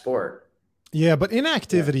impact sport. Yeah, but Yeah.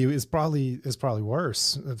 inactivity is probably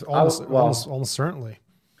worse. It's Well, almost certainly.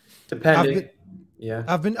 I've depending. been Yeah.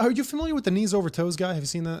 Are you familiar with the knees over toes guy? Have you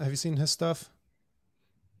seen that? Have you seen his stuff?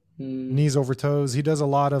 Mm, Knees over toes. He does a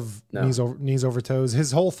lot of no. knees over toes.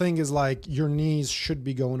 His whole thing is like your knees should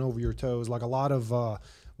be going over your toes. Like a lot of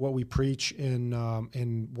what we preach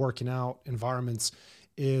in working out environments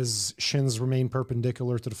is shins remain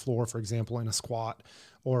perpendicular to the floor, for example, in a squat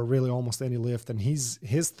or really almost any lift. And his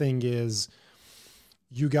thing is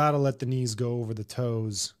you got to let the knees go over the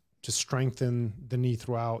toes to strengthen the knee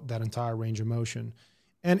throughout that entire range of motion.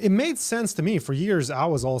 And it made sense to me. For years, I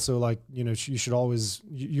was also like, you should always,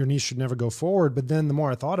 your knees should never go forward. But then the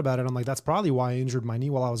more I thought about it, I'm like, that's probably why I injured my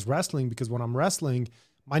knee while I was wrestling, because when I'm wrestling,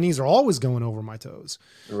 my knees are always going over my toes.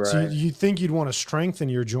 Right. So you think you'd want to strengthen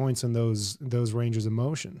your joints in those ranges of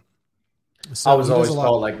motion. So I was he does always a lot.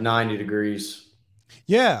 told like 90 degrees.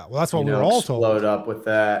 Yeah, well, that's what we were all told. Explode up with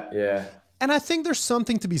that. Yeah. And I think there's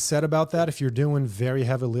something to be said about that if you're doing very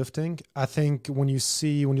heavy lifting. I think when you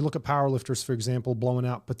look at powerlifters, for example, blowing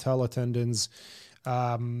out patella tendons,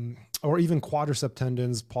 or even quadricep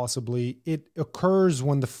tendons, possibly, it occurs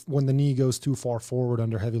when the knee goes too far forward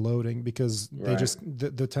under heavy loading, because they Right.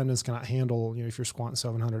 the tendons cannot handle, if you're squatting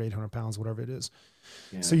 700, 800 pounds, whatever it is.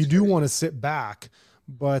 Yeah, So you do want to sit back.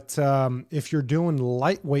 But if you're doing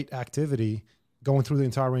lightweight activity, going through the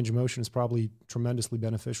entire range of motion is probably tremendously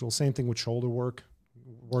beneficial. Same thing with shoulder work,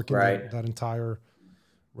 working Right. that entire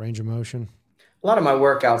range of motion. A lot of my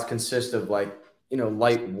workouts consist of like,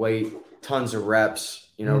 lightweight, tons of reps,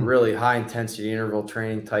 really high intensity interval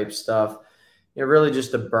training type stuff. Really just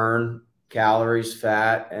to burn calories,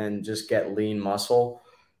 fat, and just get lean muscle.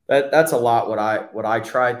 that's a lot what I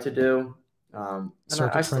tried to do. And I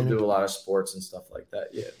Circuit still training. do a lot of sports and stuff like that.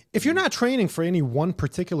 Yeah. If you're not training for any one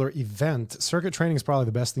particular event, circuit training is probably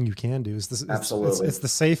the best thing you can do. Absolutely. It's the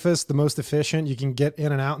safest, the most efficient. You can get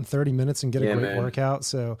in and out in 30 minutes and get a great workout.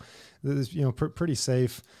 So, pretty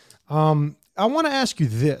safe. I want to ask you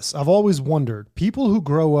this. I've always wondered, people who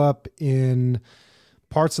grow up in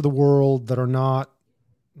parts of the world that are not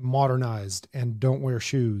modernized and don't wear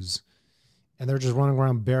shoes, and they're just running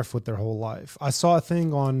around barefoot their whole life. I saw a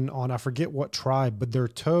thing on I forget what tribe, but their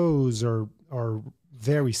toes are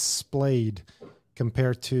very splayed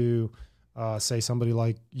compared to say somebody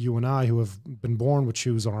like you and I who have been born with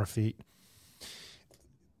shoes on our feet.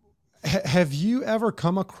 Have you ever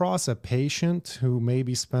come across a patient who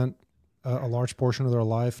maybe spent a large portion of their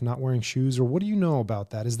life not wearing shoes, or what do you know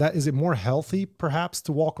about that? Is it more healthy perhaps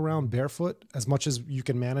to walk around barefoot as much as you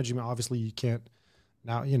can manage? I mean, obviously you can't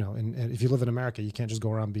now, and if you live in America, you can't just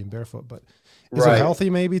go around being barefoot, but is it healthy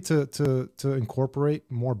maybe to incorporate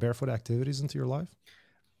more barefoot activities into your life?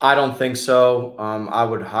 I don't think so. I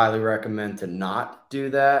would highly recommend to not do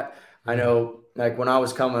that. I know, like when I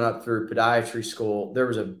was coming up through podiatry school, there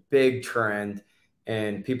was a big trend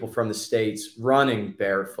in people from the States running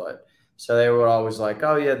barefoot. So they were always like,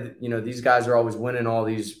 oh yeah, these guys are always winning all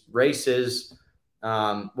these races.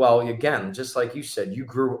 Well, again, just like you said, you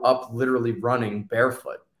grew up literally running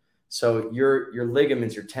barefoot. So your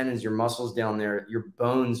ligaments, your tendons, your muscles down there, your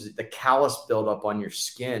bones, the callus buildup on your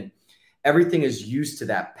skin, everything is used to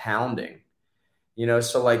that pounding.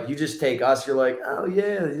 So like you just take us, you're like, oh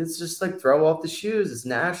yeah, it's just like throw off the shoes. It's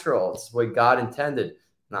natural. It's what God intended.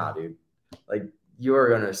 Nah, dude, like you are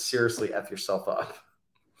going to seriously F yourself up.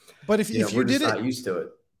 But if you did it, not used to it.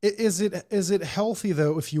 Is it healthy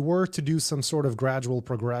though, if you were to do some sort of gradual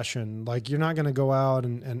progression? Like you're not going to go out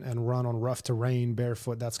and run on rough terrain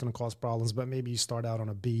barefoot. That's going to cause problems, but maybe you start out on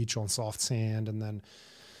a beach on soft sand and then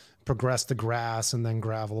progress to grass and then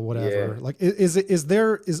gravel or whatever. Yeah. Like,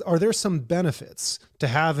 are there some benefits to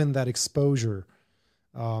having that exposure,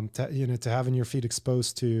 to having your feet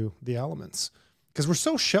exposed to the elements? Because we're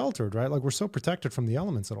so sheltered, right? Like we're so protected from the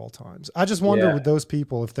elements at all times. I just wonder with those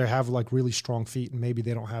people, if they have like really strong feet and maybe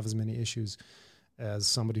they don't have as many issues as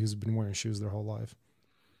somebody who's been wearing shoes their whole life.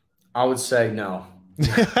 I would say no.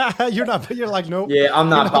 You're like, nope. Yeah, I'm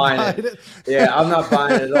not buying it. Yeah, I'm not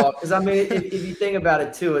buying it at all. Because I mean, if you think about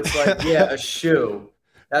it too, it's like, a shoe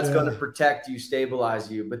that's going to protect you,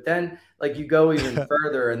 stabilize you. But then like you go even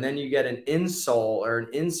further and then you get an insole or an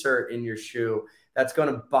insert in your shoe that's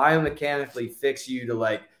going to biomechanically fix you to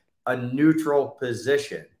like a neutral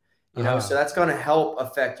position, so that's going to help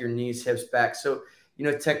affect your knees, hips, back. So,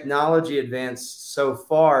 technology advanced so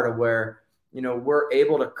far to where, we're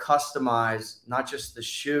able to customize not just the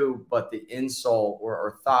shoe, but the insole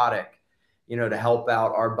or orthotic, to help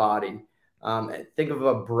out our body. Think of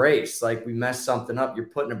a brace, like we messed something up, you're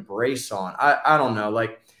putting a brace on. I don't know.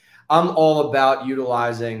 Like I'm all about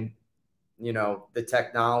utilizing the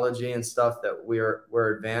technology and stuff that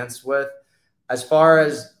we're advanced with. As far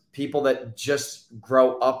as people that just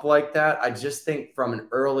grow up like that, I just think from an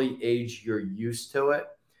early age, you're used to it.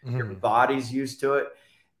 Mm-hmm. Your body's used to it.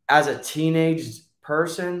 As a teenage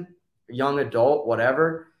person, young adult,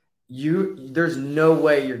 whatever, there's no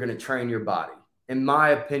way you're going to train your body. In my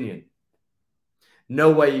opinion, no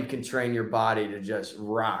way you can train your body to just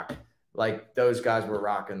rock like those guys were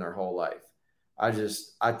rocking their whole life.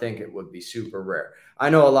 I think it would be super rare. I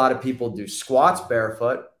know a lot of people do squats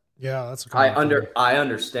barefoot. Yeah, that's I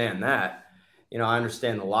understand that. I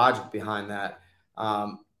understand the logic behind that.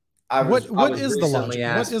 What is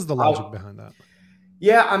the logic behind that?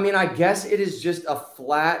 Yeah, I mean, I guess it is just a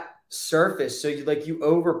flat surface. So you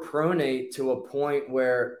overpronate to a point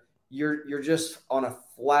where you're just on a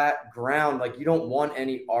flat ground. Like you don't want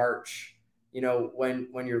any arch,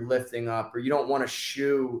 when you're lifting up, or you don't want a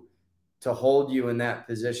shoe to hold you in that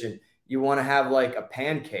position. You want to have like a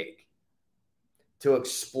pancake to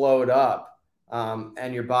explode up,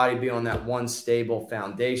 and your body be on that one stable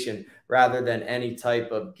foundation rather than any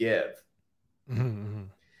type of give. Mm-hmm.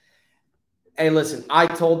 Hey, listen, I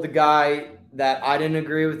told the guy that I didn't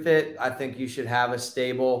agree with it. I think you should have a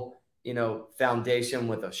stable, foundation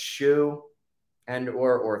with a shoe and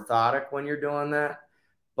or orthotic when you're doing that.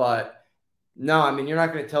 But no, I mean, you're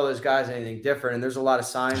not going to tell those guys anything different. And there's a lot of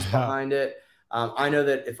science behind it. I know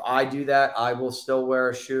that if I do that, I will still wear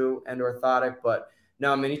a shoe and orthotic. But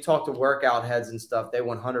no, I mean, you talk to workout heads and stuff, they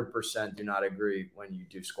 100% do not agree when you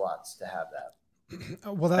do squats to have that.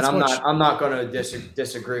 Well, that's I'm not going to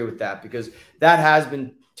disagree with that, because that has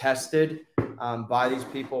been tested by these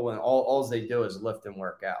people when all they do is lift and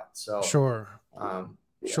work out. So sure.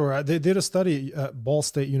 Yeah. Sure. They did a study at Ball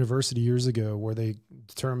State University years ago where they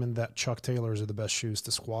determined that Chuck Taylors are the best shoes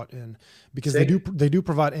to squat in because See? they do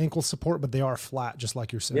provide ankle support, but they are flat, just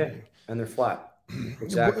like you're Yeah. saying. And they're flat.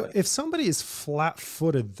 Exactly. If somebody is flat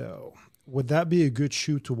footed though, would that be a good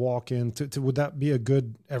shoe to walk in? Would that be a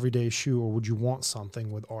good everyday shoe, or would you want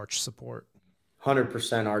something with arch support?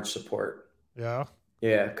 100% arch support. Yeah.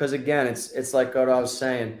 Yeah. Because again, it's like what I was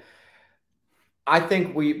saying. I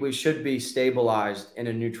think we should be stabilized in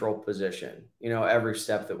a neutral position, every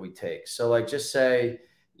step that we take. So like just say,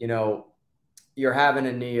 you know, you're having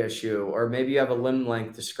a knee issue or maybe you have a limb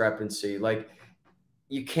length discrepancy. Like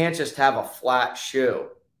you can't just have a flat shoe.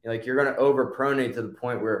 Like you're going to overpronate to the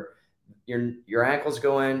point where your ankles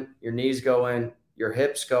go in, your knees go in, your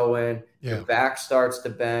hips go in, your Yeah. back starts to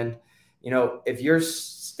bend. If you're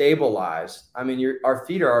stabilized, I mean, our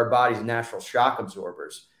feet are our body's natural shock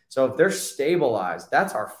absorbers. So if they're stabilized,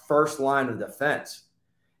 that's our first line of defense.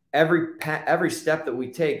 Every step that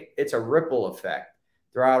we take, it's a ripple effect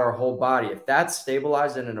throughout our whole body. If that's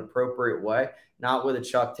stabilized in an appropriate way, not with a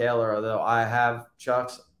Chuck Taylor, although I have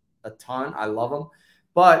Chucks a ton, I love them,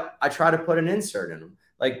 but I try to put an insert in them,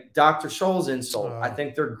 like Dr. Scholl's insole. I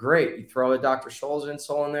think they're great. You throw a Dr. Scholl's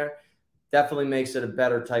insole in there, definitely makes it a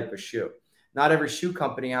better type of shoe. Not every shoe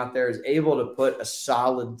company out there is able to put a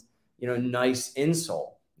solid, nice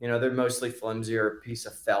insole. They're mostly flimsy or a piece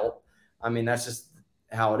of felt. I mean, that's just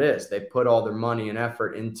how it is. They put all their money and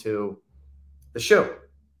effort into the shoe.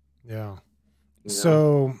 Yeah.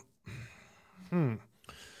 So,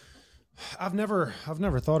 I've never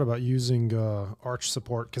thought about using arch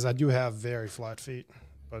support because I do have very flat feet.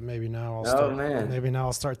 But maybe now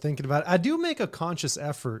I'll start thinking about it. I do make a conscious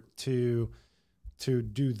effort to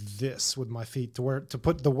do this with my feet, to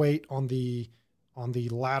put the weight on the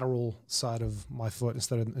lateral side of my foot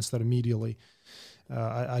instead of medially.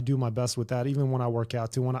 I do my best with that, even when I work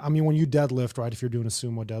out too. When you deadlift, right? If you're doing a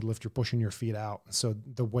sumo deadlift, you're pushing your feet out, so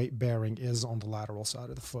the weight bearing is on the lateral side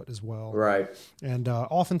of the foot as well. Right. And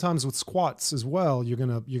oftentimes with squats as well, you're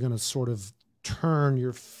gonna sort of turn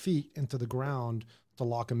your feet into the ground to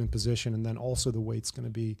lock them in position, and then also the weight's going to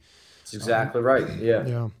be. That's exactly right.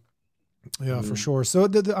 Yeah. Yeah, for sure. So,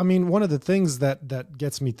 one of the things that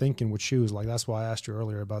gets me thinking with shoes, like that's why I asked you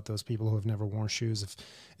earlier about those people who have never worn shoes,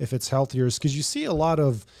 if it's healthier, is because you see a lot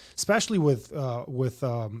of, especially with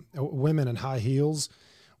women in high heels,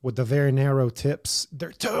 with the very narrow tips,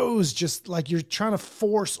 their toes just like you're trying to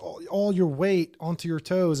force all your weight onto your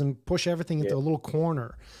toes and push everything into a little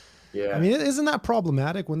corner. Yeah. I mean, isn't that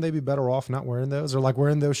problematic? Wouldn't they be better off not wearing those, or like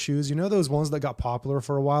wearing those shoes? Those ones that got popular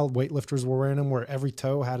for a while, weightlifters were wearing them, where every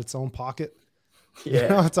toe had its own pocket. Yeah. You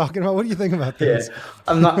know what I'm talking about? What do you think about those? Yeah.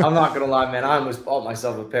 I'm not gonna lie, man. I almost bought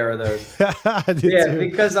myself a pair of those. I did too.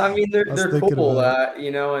 Because they're cool,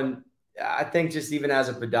 and I think just even as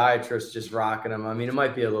a podiatrist, just rocking them. I mean, it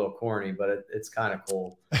might be a little corny, but it's kind of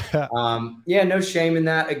cool. No shame in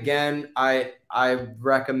that. Again, I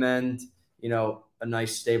recommend, a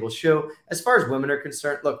nice stable shoe. As far as women are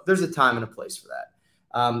concerned, look, there's a time and a place for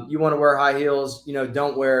that. You want to wear high heels,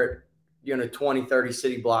 don't wear, 20, 30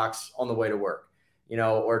 city blocks on the way to work,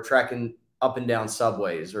 or trekking up and down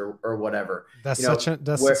subways or whatever.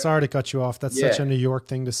 Sorry to cut you off. That's such a New York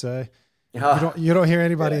thing to say. You don't hear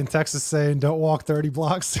anybody in Texas saying don't walk 30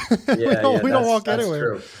 blocks. we don't walk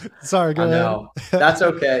anywhere. True. Sorry, go ahead. That's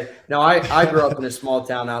okay. No, I grew up in a small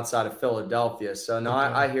town outside of Philadelphia. So no,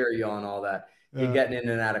 okay. I hear you on all that. You're getting in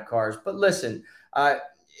and out of cars. But listen,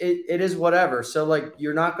 it is whatever. So like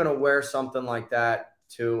you're not going to wear something like that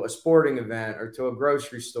to a sporting event or to a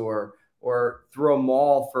grocery store or through a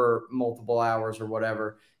mall for multiple hours or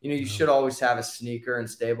whatever. You should always have a sneaker and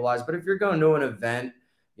stabilize. But if you're going to an event,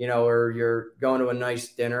 or you're going to a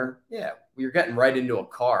nice dinner, you're getting right into a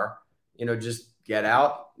car, just get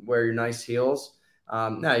out, wear your nice heels.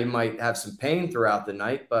 Now you might have some pain throughout the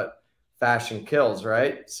night, but fashion kills,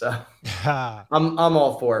 right? So I'm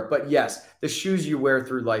all for it. But yes, the shoes you wear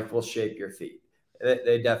through life will shape your feet.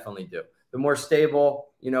 They definitely do. The more stable,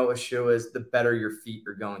 a shoe is, the better your feet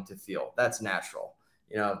are going to feel. That's natural.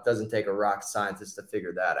 It doesn't take a rocket scientist to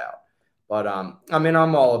figure that out. But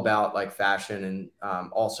I'm all about like fashion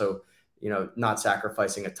and also, not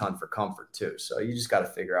sacrificing a ton for comfort too. So you just got to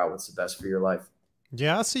figure out what's the best for your life.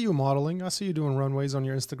 Yeah, I see you modeling. I see you doing runways on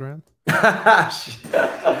your Instagram.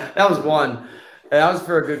 That was one. That was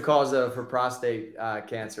for a good cause, though, for prostate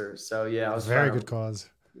cancer. So yeah, I was very good cause.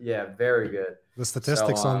 Yeah, very good. The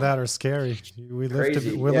statistics on that are scary. We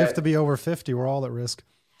live to be over 50. We're all at risk.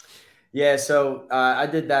 Yeah, so I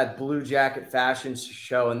did that Blue Jacket fashion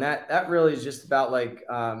show, and that really is just about like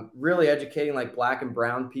really educating like Black and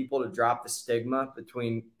brown people to drop the stigma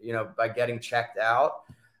between by getting checked out.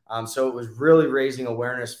 So it was really raising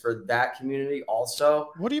awareness for that community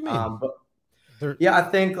also. What do you mean? But They're yeah, I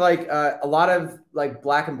think like a lot of like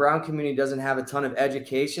Black and brown community doesn't have a ton of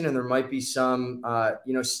education, and there might be some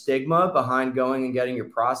stigma behind going and getting your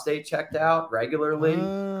prostate checked out regularly.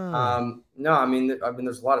 ah, No, I mean,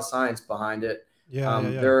 there's a lot of science behind it. yeah, yeah,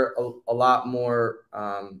 yeah. They're a lot more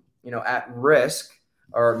at risk,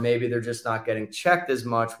 or maybe they're just not getting checked as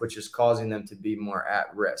much, which is causing them to be more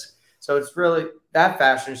at risk. So it's really that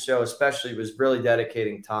fashion show, especially, was really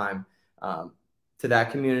dedicating time to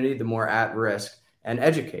that community, the more at risk, and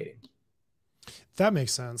educating. That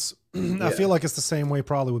makes sense. I Yeah, feel like it's the same way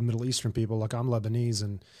probably with Middle Eastern people. Like I'm Lebanese,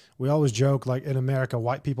 and we always joke like in America,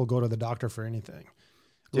 white people go to the doctor for anything.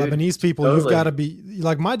 dude, Lebanese people, you've got totally. to be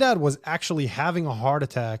like my dad was actually having a heart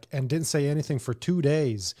attack and didn't say anything for 2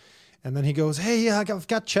 days. And then he goes, "Hey, yeah, I've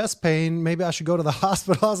got chest pain. Maybe I should go to the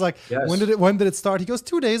hospital." I was like, Yes. when did it start?" He goes,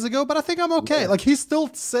 "2 days ago, but I think I'm okay." Yeah. Like he's still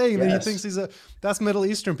saying that he thinks Yes. that's Middle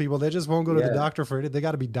Eastern people. They just won't go to the Yeah. doctor for it. They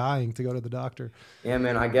got to be dying to go to the doctor. Yeah,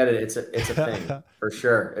 man, I get it. It's a thing for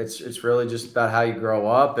sure. It's really just about how you grow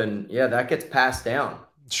up, and yeah, that gets passed down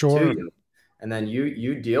to Sure. you, and then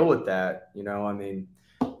you deal with that. I mean,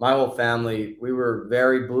 my whole family, we were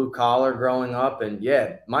very blue collar growing up, and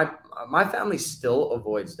yeah, my family still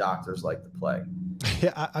avoids doctors like the plague.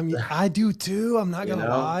 Yeah, I mean, I do too. I'm not You gonna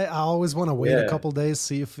know? lie. I always want to wait a Yeah, couple days,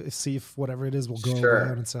 see if whatever it is will go away on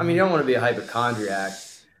sure. its I mean, you own. don't want to be a hypochondriac,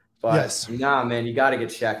 but Yes, nah, man, you got to get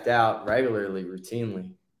checked out regularly,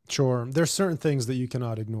 routinely. sure. There's certain things that you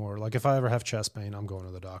cannot ignore. Like if I ever have chest pain, I'm going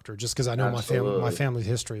to the doctor just because I know my Absolutely, family's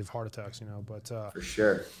history of heart attacks. But for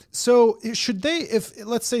sure. so should they, if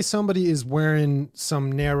let's say somebody is wearing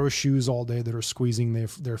some narrow shoes all day that are squeezing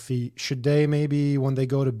their feet, should they maybe when they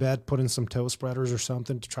go to bed put in some toe spreaders or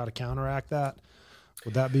something to try to counteract that?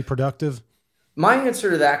 Would that be productive? My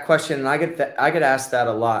answer to that question, and I get asked that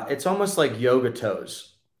a lot. It's almost like yoga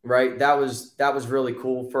toes, right? That was really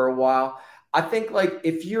cool for a while. I think like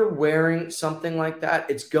if you're wearing something like that,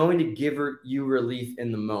 it's going to give you relief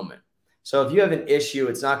in the moment. So if you have an issue,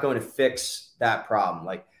 it's not going to fix that problem.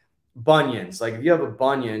 Like bunions, like if you have a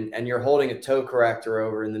bunion and you're holding a toe corrector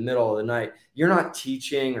over in the middle of the night, you're not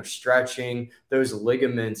teaching or stretching those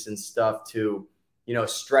ligaments and stuff to,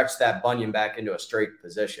 stretch that bunion back into a straight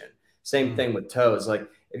position. Same Mm. thing with toes. Like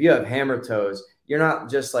if you have hammer toes, you're not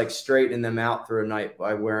just like straightening them out through a night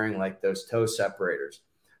by wearing like those toe separators.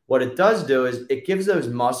 What it does do is it gives those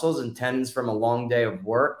muscles and tendons from a long day of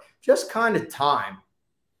work just kind of time,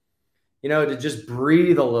 to just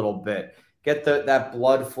breathe a little bit, get that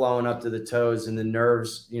blood flowing up to the toes and the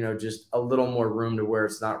nerves, just a little more room to where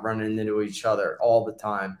it's not running into each other all the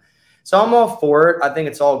time. So I'm all for it. I think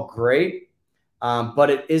it's all great, but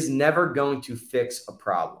it is never going to fix a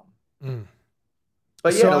problem. Mm.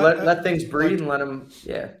 But yeah, So to let I let things breathe like and let them,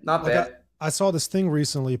 yeah, not like bad. I saw this thing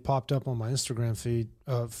recently popped up on my Instagram feed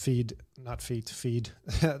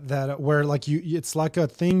that where like it's like a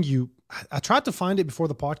thing I tried to find it before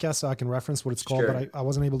the podcast so I can reference what it's called, but Sure. I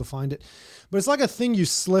wasn't able to find it. But it's like a thing you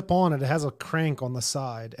slip on and it has a crank on the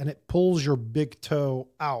side and it pulls your big toe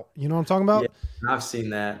out. You know what I'm talking Yeah, about? I've seen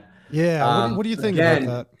that. Yeah. What do you think about Again,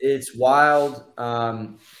 that? it's wild.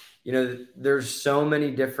 There's so many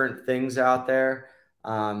different things out there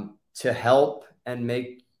to help and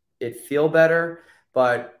make it feel better,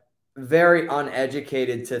 but very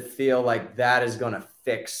uneducated to feel like that is going to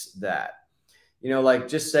fix that. Like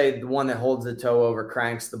just say the one that holds the toe over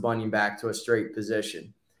cranks the bunion back to a straight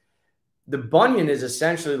position. The bunion is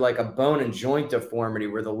essentially like a bone and joint deformity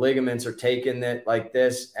where the ligaments are taking it like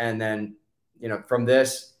this and then, from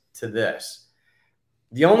this to this.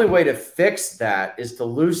 The only way to fix that is to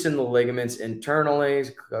loosen the ligaments internally,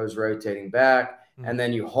 it goes rotating back, Mm. and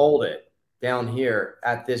then you hold it down here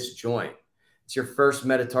at this joint. It's your first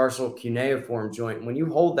metatarsal cuneiform joint. When you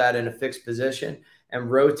hold that in a fixed position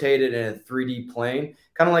and rotate it in a 3D plane,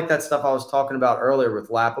 kind of like that stuff I was talking about earlier with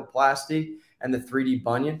lapiplasty and the 3D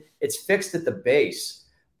bunion, it's fixed at the base.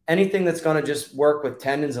 Anything that's going to just work with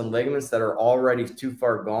tendons and ligaments that are already too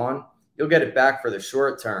far gone, you'll get it back for the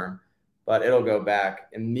short term, but it'll go back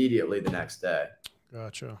immediately the next day.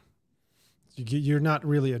 Gotcha. You're not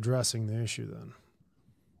really addressing the issue then.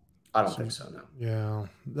 I don't So, think so, no.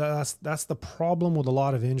 yeah, that's the problem with a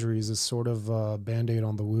lot of injuries is sort of Band-Aid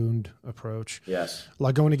on the wound approach. Yes.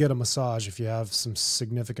 Like going to get a massage if you have some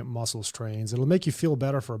significant muscle strains. It'll make you feel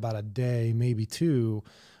better for about a day, maybe two,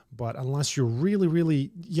 But unless you're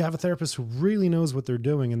really, you have a therapist who really knows what they're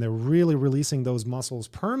doing and they're really releasing those muscles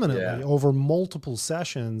permanently Yeah. over multiple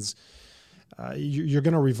sessions, you're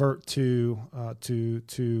going to revert to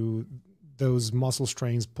those muscle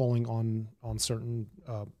strains pulling on certain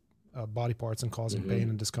body parts and causing pain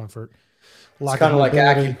and discomfort. It's Lack of kind of like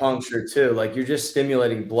mobility. acupuncture too. Like you're just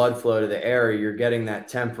stimulating blood flow to the area. You're getting that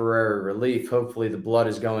temporary relief. Hopefully the blood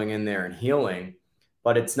is going in there and healing,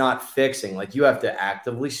 but it's not fixing. Like you have to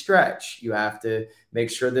actively stretch. You have to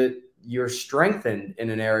make sure that you're strengthened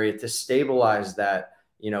in an area to stabilize that,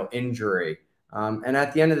 injury. And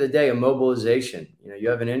at the end of the day, immobilization, you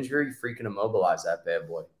have an injury, freaking immobilize that bad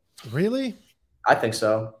boy. Really? I think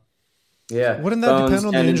so. Yeah. Wouldn't that Bones, depend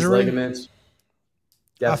on the tendons, injury? ligaments.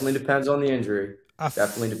 I, Definitely f- depends on the injury. I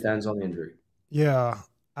Definitely f- depends on the injury. yeah,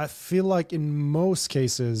 I feel like in most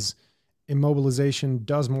cases, immobilization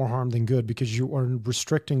does more harm than good because you are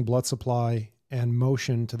restricting blood supply and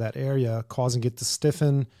motion to that area, causing it to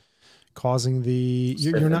stiffen, causing you're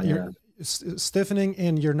Stiffen, not yeah. stiffening,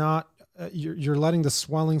 and you're not you're letting the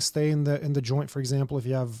swelling stay in the joint, for example, if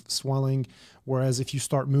you have swelling. Whereas if you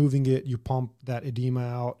start moving it, you pump that edema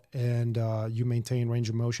out and you maintain range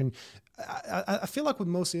of motion. I feel like with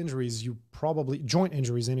most injuries, you probably, joint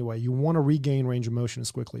injuries anyway, you want to regain range of motion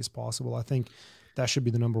as quickly as possible. I think that should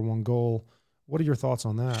be the number one goal. What are your thoughts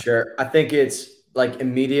on that? Sure. I think it's like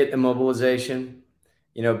immediate immobilization,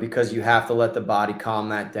 because you have to let the body calm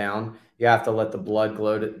that down. You have to let the blood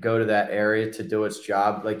go to that area to do its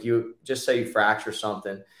job. Like you just say you fracture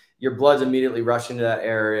something, your blood's immediately rushing to that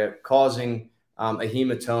area, causing a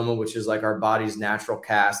hematoma, which is like our body's natural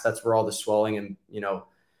cast. That's where all the swelling and,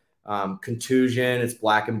 contusion, it's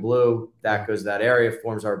black and blue, that Yeah. goes to that area,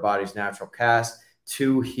 forms our body's natural cast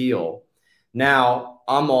to heal. Now,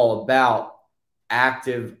 I'm all about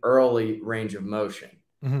active early range of motion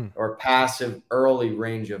or passive early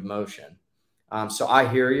range of motion. So I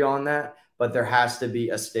hear you on that, but there has to be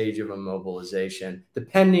a stage of immobilization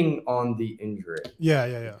depending on the injury. Yeah.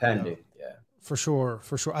 Depending, yeah. For sure,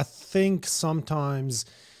 for sure. I think sometimes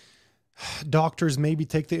doctors maybe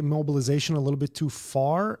take the immobilization a little bit too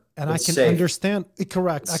far, and I It's can safe. understand.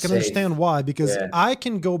 Correct. I It's can safe. understand why, because Yeah. I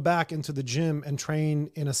can go back into the gym and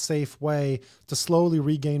train in a safe way to slowly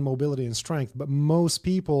regain mobility and strength. But most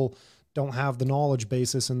people don't have the knowledge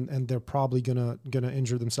basis, and they're probably gonna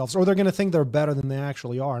injure themselves, or they're gonna think they're better than they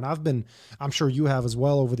actually are. And I'm sure you have as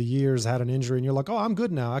well over the years, had an injury and you're like, oh, I'm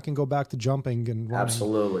good now, I can go back to jumping and running,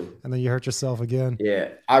 Absolutely. and then you hurt yourself again. Yeah,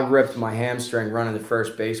 I ripped my hamstring running the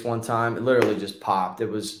first base one time. It literally just popped. It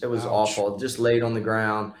was Ouch. awful. It just laid on the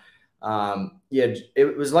ground. Yeah,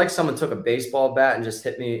 it was like someone took a baseball bat and just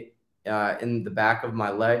hit me in the back of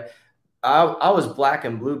my leg. I was black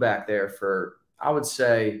and blue back there for, I would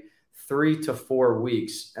say, 3 to 4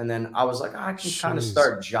 weeks, and then I was like, I can kind of Jeez.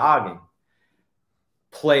 start jogging.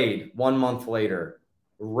 Played 1 month later,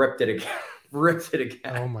 ripped it again, ripped it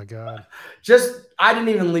Oh again. my God. Just I didn't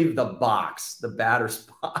even leave the box, the batter's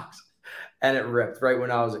box, and it ripped right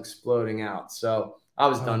when I was exploding out. So I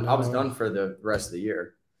was Oh done. I was no. done for the rest of the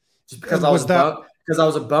year, just because And was that I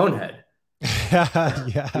was a bonehead. yeah,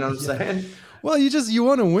 You know what I'm yeah. saying? Well, you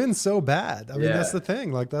want to win so bad. I mean, that's Yeah, the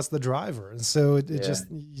thing. Like that's the driver. And so it yeah, just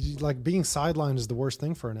like being sidelined is the worst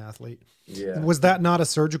thing for an athlete. yeah. Was that not a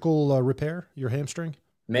surgical repair, your hamstring?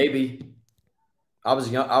 Maybe I was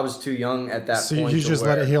young. I was too young at that So you point to just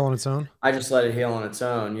let it where heal on its own? I just let it heal on its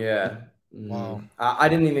own. Yeah. Wow. I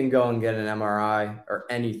didn't even go and get an MRI or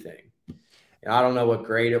anything. I don't know what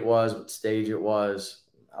grade it was, what stage it was.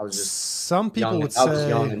 I was just Some people young. would I was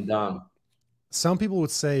young say and dumb. Some people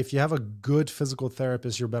would say if you have a good physical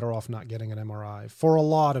therapist, you're better off not getting an MRI for a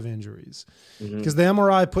lot of injuries, because Hmm. the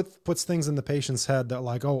MRI puts things in the patient's head that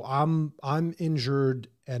like, oh, I'm injured,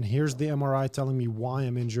 and here's the MRI telling me why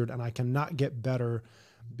I'm injured, and I cannot get better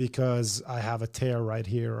because I have a tear right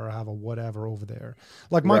here or I have a whatever over there.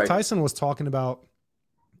 Like Mike Right. Tyson was talking about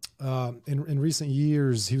in recent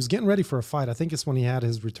years. He was getting ready for a fight. I think it's when he had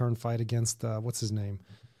his return fight against what's his name.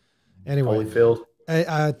 Anyway, Holyfield.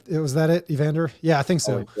 it was that it, Evander? Yeah, I think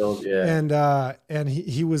so. Holyfield. Yeah. And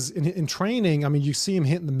he was in training. I mean, you see him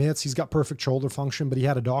hitting the mitts. He's got perfect shoulder function, but he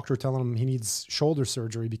had a doctor telling him he needs shoulder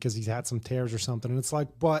surgery because he's had some tears or something. And it's like,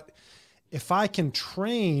 but if I can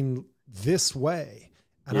train this way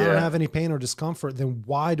and I don't Yeah. have any pain or discomfort, then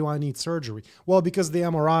why do I need surgery? Well, because the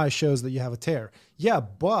MRI shows that you have a tear. Yeah,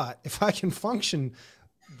 but if I can function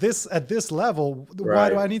this at this level, why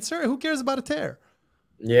do Right. I need surgery? Who cares about a tear?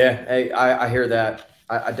 Yeah. Hey, I hear that.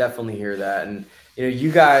 I definitely hear that. And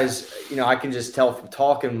you guys, I can just tell from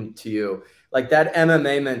talking to you, like that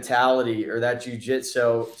MMA mentality or that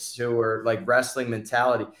jujitsu or like wrestling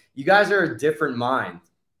mentality. You guys are a different mind.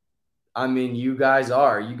 I mean, you guys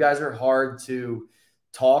are. You guys are hard to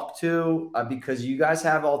talk to because you guys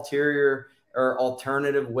have ulterior or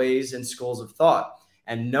alternative ways and schools of thought.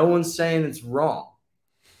 And no one's saying it's wrong.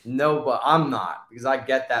 No, but I'm not because I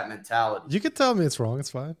get that mentality. You can tell me it's wrong. It's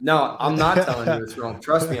fine. No, I'm not telling you it's wrong.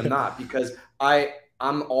 Trust me, I'm not because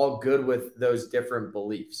I'm all good with those different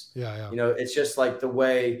beliefs. Yeah, yeah. You know, it's just like the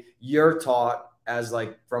way you're taught as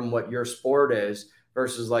like from what your sport is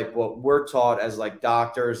versus like what we're taught as like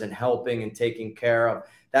doctors and helping and taking care of.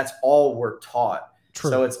 That's all we're taught. True.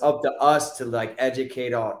 So it's up to us to like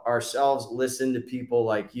educate ourselves, listen to people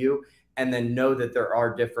like you, and then know that there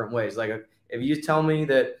are different ways. Like if you tell me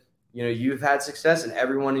that, you know, you've had success and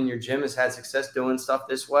everyone in your gym has had success doing stuff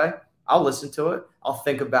this way, I'll listen to it. I'll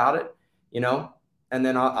think about it, you know, and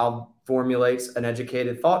then I'll formulate an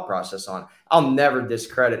educated thought process on it. I'll never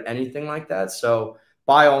discredit anything like that. So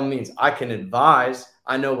by all means, I can advise.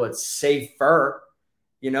 I know what's safer,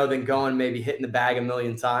 you know, than going maybe hitting the bag a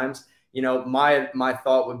million times. You know, my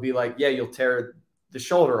thought would be like, yeah, you'll tear the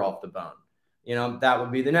shoulder off the bone. You know, that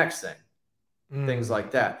would be the next thing. Things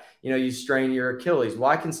like that. You know, you strain your Achilles. Well,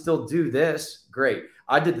 I can still do this. Great.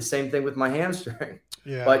 I did the same thing with my hamstring.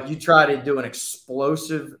 Yeah. But you try to do an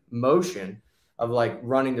explosive motion of like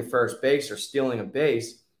running to first base or stealing a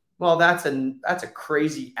base. Well, that's a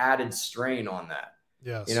crazy added strain on that.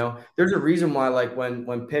 Yes. You know, there's a reason why like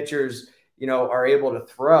when pitchers, you know, are able to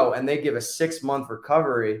throw and they give a 6-month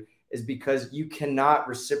recovery is because you cannot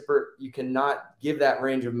give that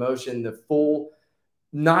range of motion the full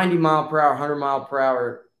 90 mile per hour, 100 mile per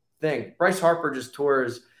hour thing. Bryce Harper just tore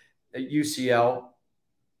his UCL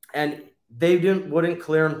and they wouldn't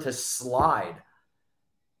clear him to slide.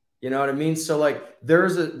 You know what I mean? So like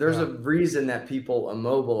there's a reason that people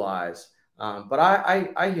immobilize. But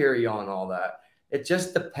I hear you on all that. It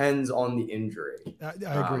just depends on the injury. I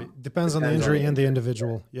agree. Depends on the injury and the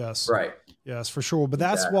individual. Yes. Right. Yes, for sure. But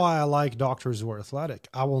that's why I like doctors who are athletic.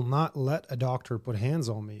 I will not let a doctor put hands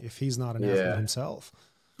on me if he's not an athlete himself.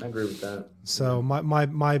 I agree with that. So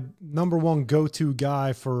my number one go-to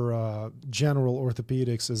guy for general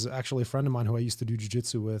orthopedics is actually a friend of mine who I used to do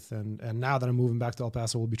jiu-jitsu with. And now that I'm moving back to El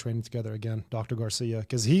Paso, we'll be training together again, Dr. Garcia,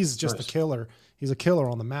 because he's just a killer. He's a killer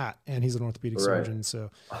on the mat, and he's an orthopedic surgeon. So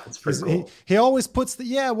that's pretty cool. He always puts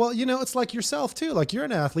well, you know, it's like yourself too. Like you're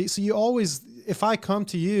an athlete. So you always, if I come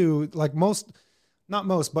to you, like not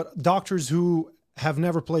most, but doctors who have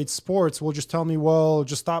never played sports will just tell me, well,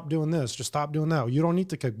 just stop doing this, just stop doing that. You don't need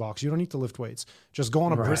to kickbox. You don't need to lift weights. Just go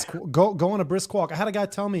on a brisk go on a brisk walk. I had a guy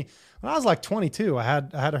tell me when I was like 22, I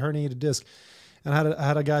had a herniated disc, and I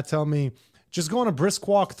had a guy tell me, just go on a brisk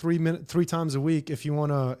walk 3 times a week if you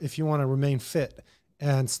wanna remain fit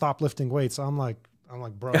and stop lifting weights. I'm like,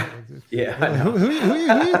 bro, yeah. Who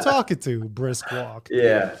are you talking to? Brisk walk.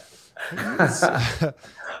 Yeah. I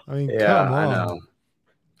mean, yeah, come on. I know.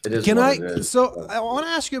 It is. So I want to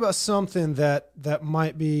ask you about something that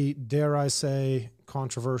might be, dare I say,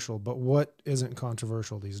 controversial, but what isn't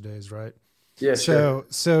controversial these days, right? Yeah.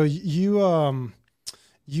 So you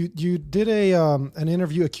did an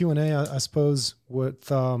interview, a Q&A, I suppose, with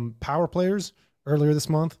power players earlier this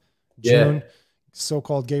month, June,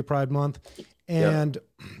 so-called Gay Pride Month, and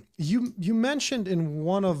you mentioned in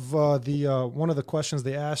one of the questions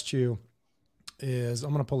they asked you is, I'm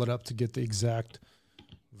going to pull it up to get the exact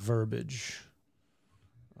verbiage.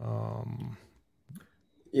 I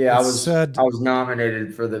was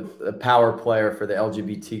nominated for the power player for the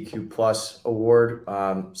LGBTQ plus award.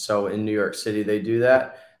 So in New York City, they do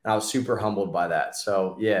that. And I was super humbled by that.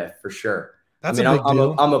 So yeah, for sure. That's a big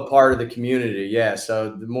deal. I'm a part of the community. Yeah. So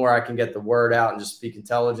the more I can get the word out and just speak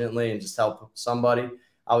intelligently and just help somebody,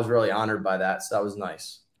 I was really honored by that. So that was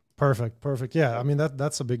nice. Perfect. Yeah. I mean,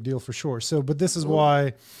 that's a big deal for sure. So, but this is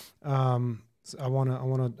why, I want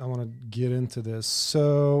to get into this.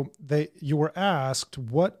 So you were asked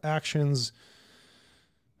what actions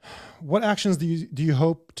do you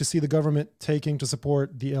hope to see the government taking to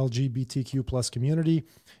support the LGBTQ plus community?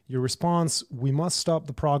 Your response: we must stop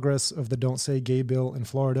the progress of the Don't Say Gay bill in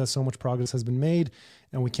Florida. So much progress has been made,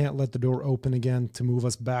 and we can't let the door open again to move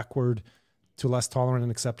us backward to less tolerant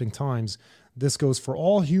and accepting times. This goes for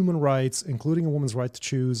all human rights, including a woman's right to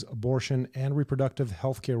choose, abortion, and reproductive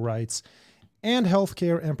health care rights, and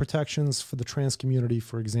healthcare and protections for the trans community,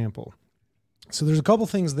 for example. So there's a couple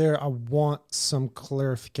things there I want some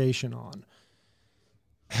clarification on.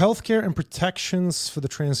 Healthcare and protections for the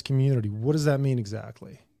trans community. What does that mean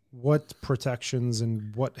exactly? What protections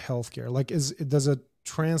and what healthcare? Like, does a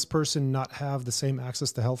trans person not have the same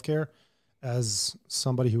access to healthcare as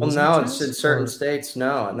somebody who isn't trans? It's in certain states,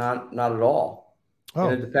 no, not at all.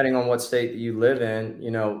 Oh. Depending on what state that you live in,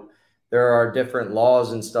 there are different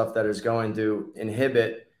laws and stuff that is going to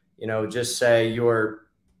inhibit, just say you're,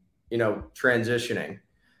 transitioning.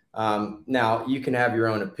 Now you can have your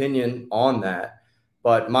own opinion on that,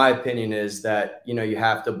 but my opinion is that, you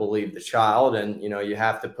have to believe the child, and, you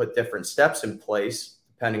have to put different steps in place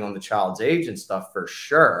depending on the child's age and stuff, for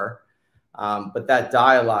sure. But that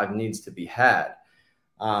dialogue needs to be had.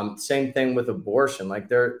 Same thing with abortion. Like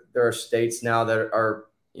there are states now that are,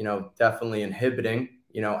 definitely inhibiting,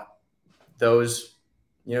 those,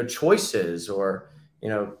 choices, or,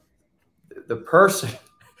 the person,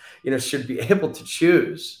 should be able to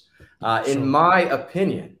choose, Sure. in my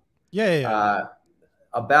opinion, Yeah.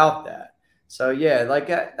 about that. So yeah, like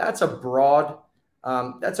that's a broad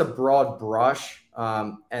brush.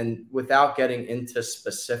 And without getting into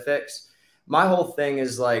specifics, my whole thing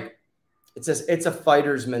is like, it's a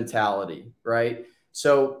fighter's mentality, right?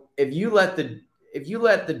 So if you let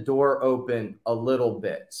the door open a little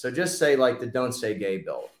bit, so just say like the Don't Say Gay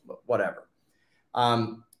bill, whatever.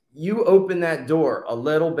 You open that door a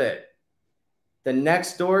little bit, the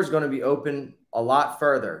next door is going to be open a lot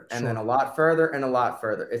further, and then a lot further and a lot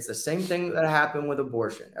further. It's the same thing that happened with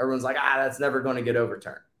abortion. Everyone's like, that's never going to get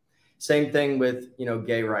overturned. Same thing with,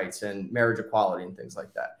 gay rights and marriage equality and things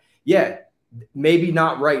like that. Yeah, maybe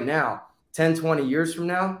not right now. 10, 20 years from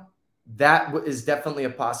now, that is definitely a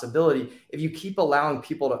possibility if you keep allowing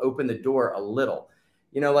people to open the door a little.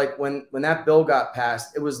 Like when that bill got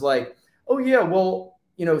passed, it was like, oh yeah, well,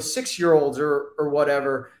 6-year-olds or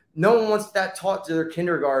whatever, no one wants that taught to their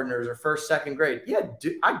kindergartners or first, second grade. Yeah,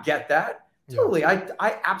 I get that. Totally.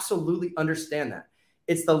 I absolutely understand that.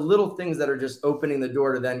 It's the little things that are just opening the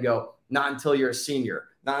door to then go, not until you're a senior,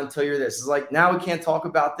 not until you're this. It's like, now we can't talk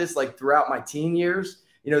about this like throughout my teen years.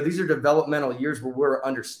 These are developmental years where we're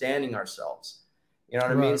understanding ourselves. You know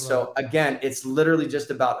what I mean? Right. So again, it's literally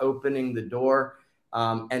just about opening the door,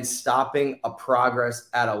 and stopping a progress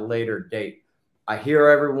at a later date. I hear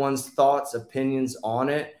everyone's thoughts, opinions on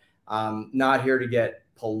it. Not here to get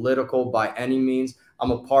political by any means.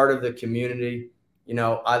 I'm a part of the community.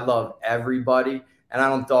 I love everybody, and I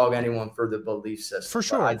don't dog anyone for the belief system. For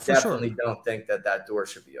sure. I definitely don't think that door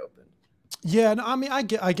should be opened. Yeah. And I mean, I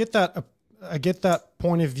get that. I get that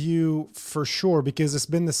point of view for sure, because it's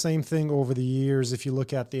been the same thing over the years. If you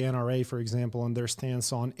look at the NRA, for example, and their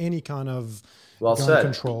stance on any kind of gun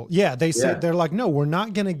control. Yeah. They say, they're like, no, we're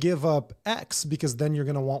not going to give up X because then you're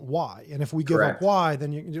going to want Y. And if we give up Y,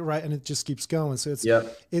 then you're right. And it just keeps going. So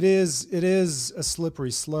it is a slippery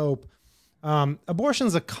slope. Abortion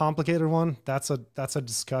is a complicated one. That's a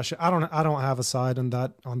discussion. I don't have a side on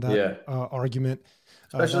that argument.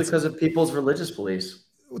 Especially because of people's religious beliefs.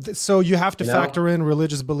 So you have to factor in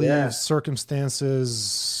religious beliefs,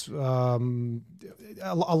 circumstances, a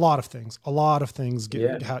lot of things.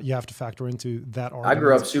 You have to factor into that argument. I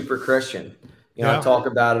grew up super Christian. I talk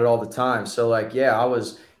about it all the time. So like, I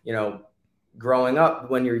was, growing up,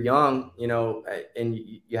 when you're young, and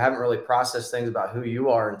you haven't really processed things about who you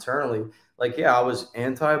are internally. Like, I was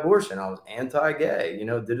anti-abortion. I was anti-gay,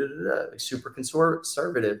 like super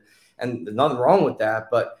conservative, and there's nothing wrong with that.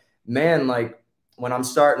 But man, like, when I'm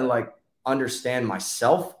starting to like understand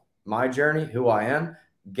myself, my journey, who I am,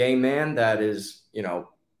 gay man that is,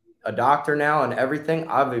 a doctor now and everything,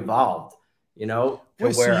 I've evolved, Wait,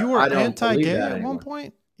 so you were anti-gay at one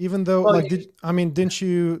point? Even though, I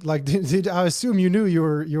assume you knew you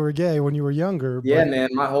were gay when you were younger. Yeah, man,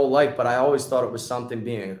 my whole life. But I always thought it was something,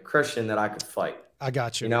 being a Christian, that I could fight. I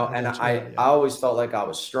got you. I always felt like I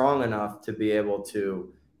was strong enough to be able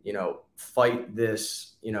to, fight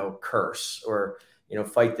this, curse, or,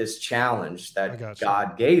 fight this challenge that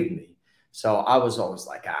God gave me. So I was always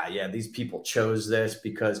like, these people chose this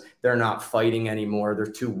because they're not fighting anymore. They're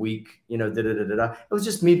too weak, It was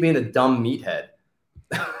just me being a dumb meathead.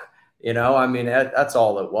 I mean, that's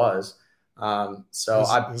all it was. So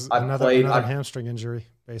I played another hamstring injury,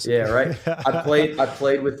 basically. Yeah, right. I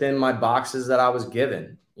played within my boxes that I was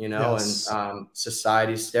given, and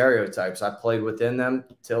society stereotypes. I played within them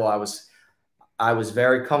till I was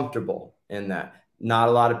very comfortable in that. Not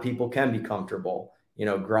a lot of people can be comfortable,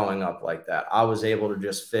 growing up like that. I was able to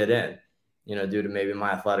just fit in, due to maybe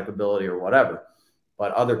my athletic ability or whatever.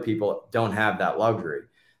 But other people don't have that luxury.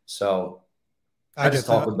 So I just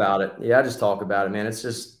talk about it. Yeah, I just talk about it, man. It's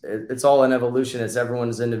just, it's all an evolution. It's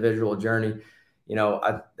everyone's individual journey.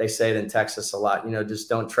 They say it in Texas a lot, just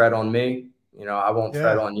don't tread on me. I won't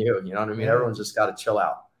tread on you. You know what I mean? Yeah. Everyone's just got to chill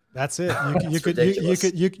out. That's it. You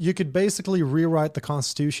could basically rewrite the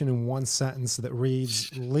Constitution in one sentence that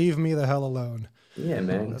reads, "Leave me the hell alone." Yeah,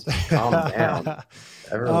 man, just calm down.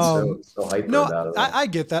 Everyone's so hyper No, about it all. I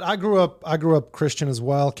get that. I grew up Christian as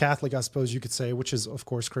well, Catholic, I suppose you could say, which is of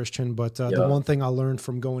course Christian. But the Yeah, one thing I learned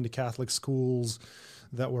from going to Catholic schools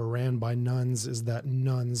that were ran by nuns is that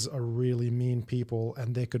nuns are really mean people,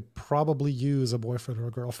 and they could probably use a boyfriend or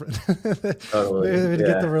a girlfriend totally. maybe to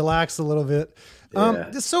get to Yeah, relax a little bit.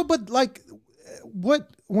 yeah. So, but like, what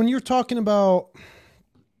when you're talking about,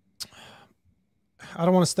 I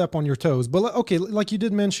don't want to step on your toes, but okay, like you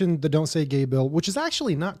did mention the Don't Say Gay bill, which is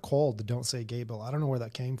actually not called the Don't Say Gay bill. I don't know where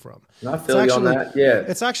that came from. And I It's feel you on actually that. Yeah,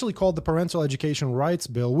 it's actually called the Parental Education Rights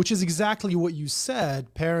Bill, which is exactly what you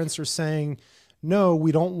said. Parents are saying, no,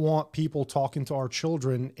 we don't want people talking to our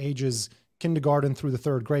children ages kindergarten through the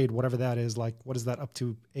third grade, whatever that is. Like, what is that, up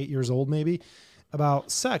to 8 years old, maybe, about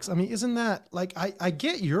sex? I mean, isn't that like, I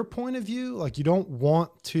get your point of view. Like, you don't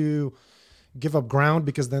want to give up ground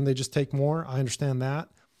because then they just take more. I understand that.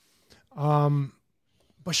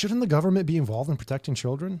 But shouldn't the government be involved in protecting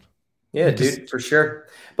children? I yeah, mean, because dude, for sure.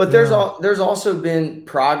 But yeah, there's also been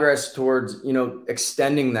progress towards,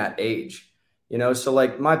 extending that age. So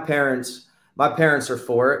like my parents are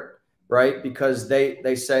for it, right? Because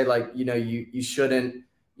they say, like, you shouldn't,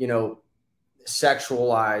 you know,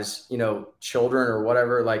 sexualize, children or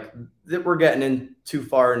whatever. Like, that we're getting in too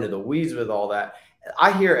far into the weeds with all that.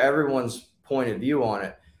 I hear everyone's point of view on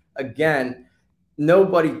it. Again,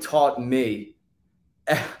 nobody taught me.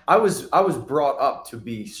 I was brought up to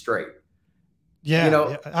be straight. you yeah, know,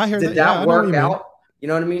 yeah, I hear did that. Yeah, that I know what you work mean. out? You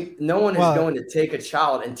know what I mean? No one is Well, going to take a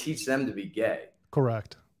child and teach them to be gay.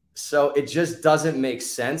 correct. So it just doesn't make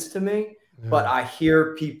sense to me. But Yeah. I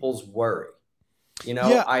hear people's worry.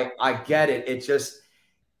 Yeah. I get it.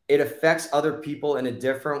 It affects other people in a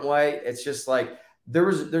different way. It's just like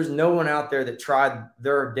there's no one out there that tried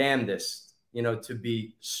their damnedest, to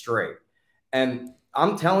be straight. And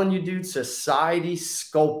I'm telling you, dude, society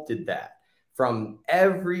sculpted that from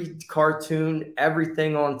every cartoon,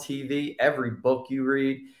 everything on TV, every book you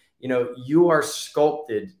read. You are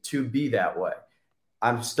sculpted to be that way.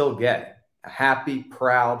 I'm still gay, happy,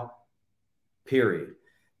 proud, period.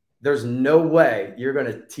 There's no way you're going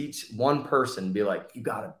to teach one person, be like, you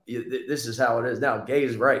got to, this is how it is. Now, gay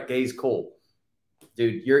is right. Gay is cool.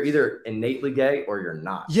 Dude, you're either innately gay or you're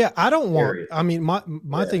not. Yeah, I don't want, Period. I mean, my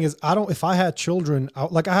Yeah. thing is, I don't, if I had children,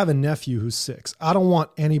 like I have a nephew who's 6. I don't want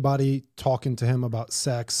anybody talking to him about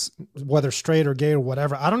sex, whether straight or gay or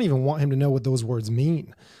whatever. I don't even want him to know what those words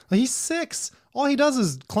mean. Like, he's 6. All he does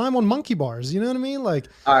is climb on monkey bars. You know what I mean? Like,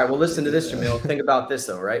 All right. Well, listen to this, Jamil. Think about this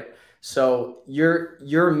though, right? So you're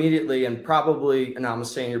immediately, and probably, and I'm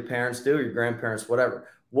saying your parents do, your grandparents, whatever.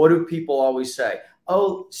 What do people always say?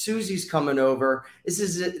 Oh, Susie's coming over. This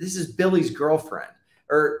is Billy's girlfriend,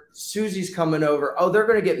 or Susie's coming over. Oh, they're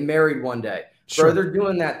going to get married one day. Bro, sure. they're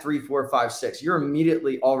doing that 3, 4, 5, 6. You're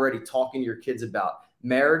immediately already talking to your kids about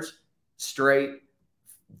marriage, straight,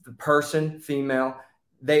 the person, female.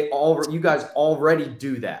 You guys already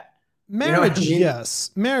do that. You know what I Marriage, mean?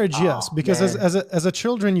 yes. Marriage, yes. Oh Because man. as a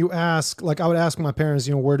children, you ask, like I would ask my parents,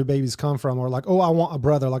 where do babies come from? Or like, oh, I want a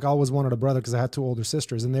brother. Like I always wanted a brother because I had 2 older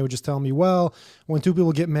sisters. And they would just tell me, well, when 2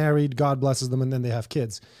 people get married, God blesses them and then they have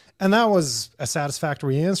kids. And that was a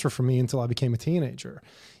satisfactory answer for me until I became a teenager.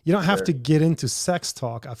 You don't have to Sure. get into sex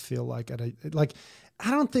talk, I feel like. Like,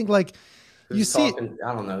 I don't think like you Who's see, talking?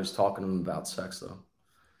 I don't know who's talking to them about sex though.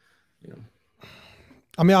 You know.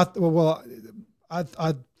 I mean,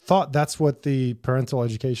 I thought that's what the Parental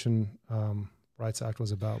Education Rights Act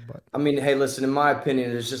was about, but I mean, hey, listen. In my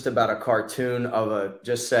opinion, it's just about a cartoon of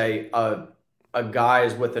just say a guy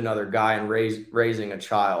is with another guy and raising a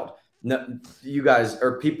child. No, you guys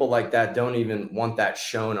or people like that don't even want that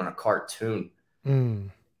shown on a cartoon. mm,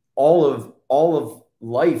 All of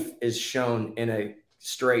life is shown in a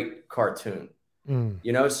straight cartoon.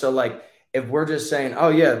 mm. So like if we're just saying, oh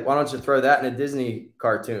yeah, why don't you throw that in a Disney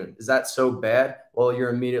cartoon? Is that so bad? Well, you're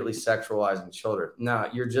immediately sexualizing children. No,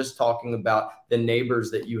 you're just talking about the neighbors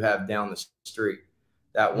that you have down the street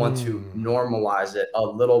that want to Mm. normalize it a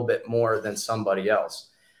little bit more than somebody else.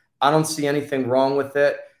 I don't see anything wrong with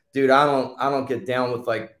it. Dude, I don't get down with,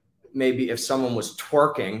 like, maybe if someone was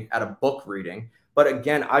twerking at a book reading, but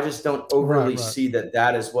again, I just don't Right, overly right. see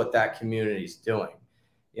that is what that community is doing.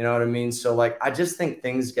 You know what I mean? So like, I just think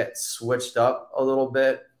things get switched up a little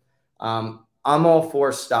bit. I'm all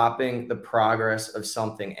for stopping the progress of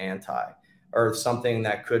something anti or something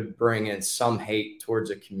that could bring in some hate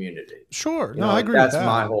towards a community. Sure. You No, know, I like agree with that's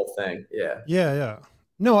my that. whole thing. Yeah. Yeah, yeah.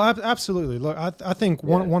 No, absolutely. Look, I think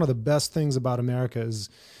Yeah. one of the best things about America is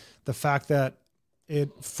the fact that it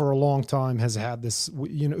for a long time has had this.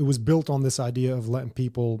 It was built on this idea of letting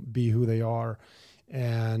people be who they are,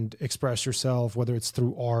 and express yourself, whether it's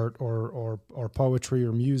through art or poetry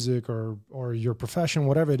or music or your profession,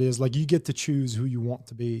 whatever it is. Like, you get to choose who you want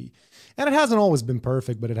to be. And it hasn't always been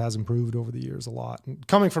perfect, but it has improved over the years a lot. And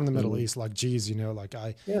coming from the Middle East, like, geez, you know, like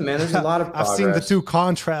yeah, man, there's a lot of progress. I've seen the two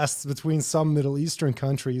contrasts between some Middle Eastern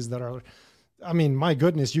countries that are, I mean, my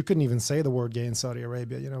goodness, you couldn't even say the word gay in Saudi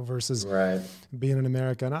Arabia, you know, versus being in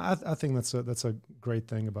America. And I think that's a great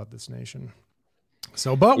thing about this nation.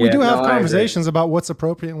 So, but we do have conversations about what's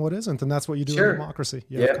appropriate and what isn't. And that's what you do in democracy.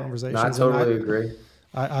 You have conversations. No, I totally agree.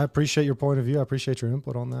 I appreciate your point of view. I appreciate your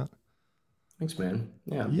input on that. Thanks, man.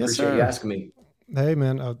 Yeah. Appreciate you asking me. Hey,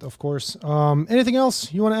 man, of course. Anything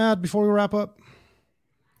else you want to add before we wrap up?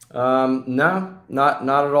 No, not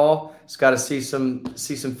at all. Just got to see some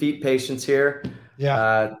feet patients here.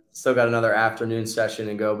 Yeah. Still got another afternoon session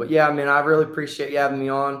to go, but yeah, I mean, I really appreciate you having me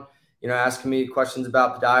on, you know, asking me questions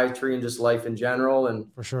about podiatry and just life in general.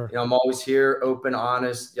 And for sure, you know, I'm always here, open,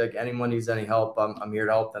 honest. Like, anyone needs any help, I'm here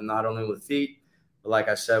to help them, not only with feet, but like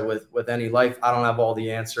I said, with any life. I don't have all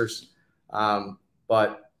the answers.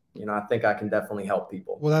 But you know, I think I can definitely help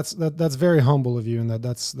people. Well, that's very humble of you. And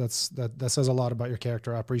that says a lot about your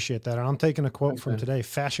character. I appreciate that. And I'm taking a quote from today: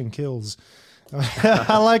 "Fashion kills."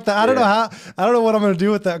 I like that. I don't know what I'm going to do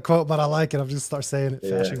with that quote, but I like it. I'm just start saying it.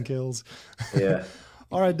 Fashion kills. Yeah.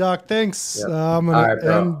 All right, Doc. Thanks. I'm going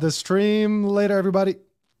to end the stream later, everybody.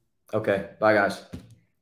 Okay. Bye, guys.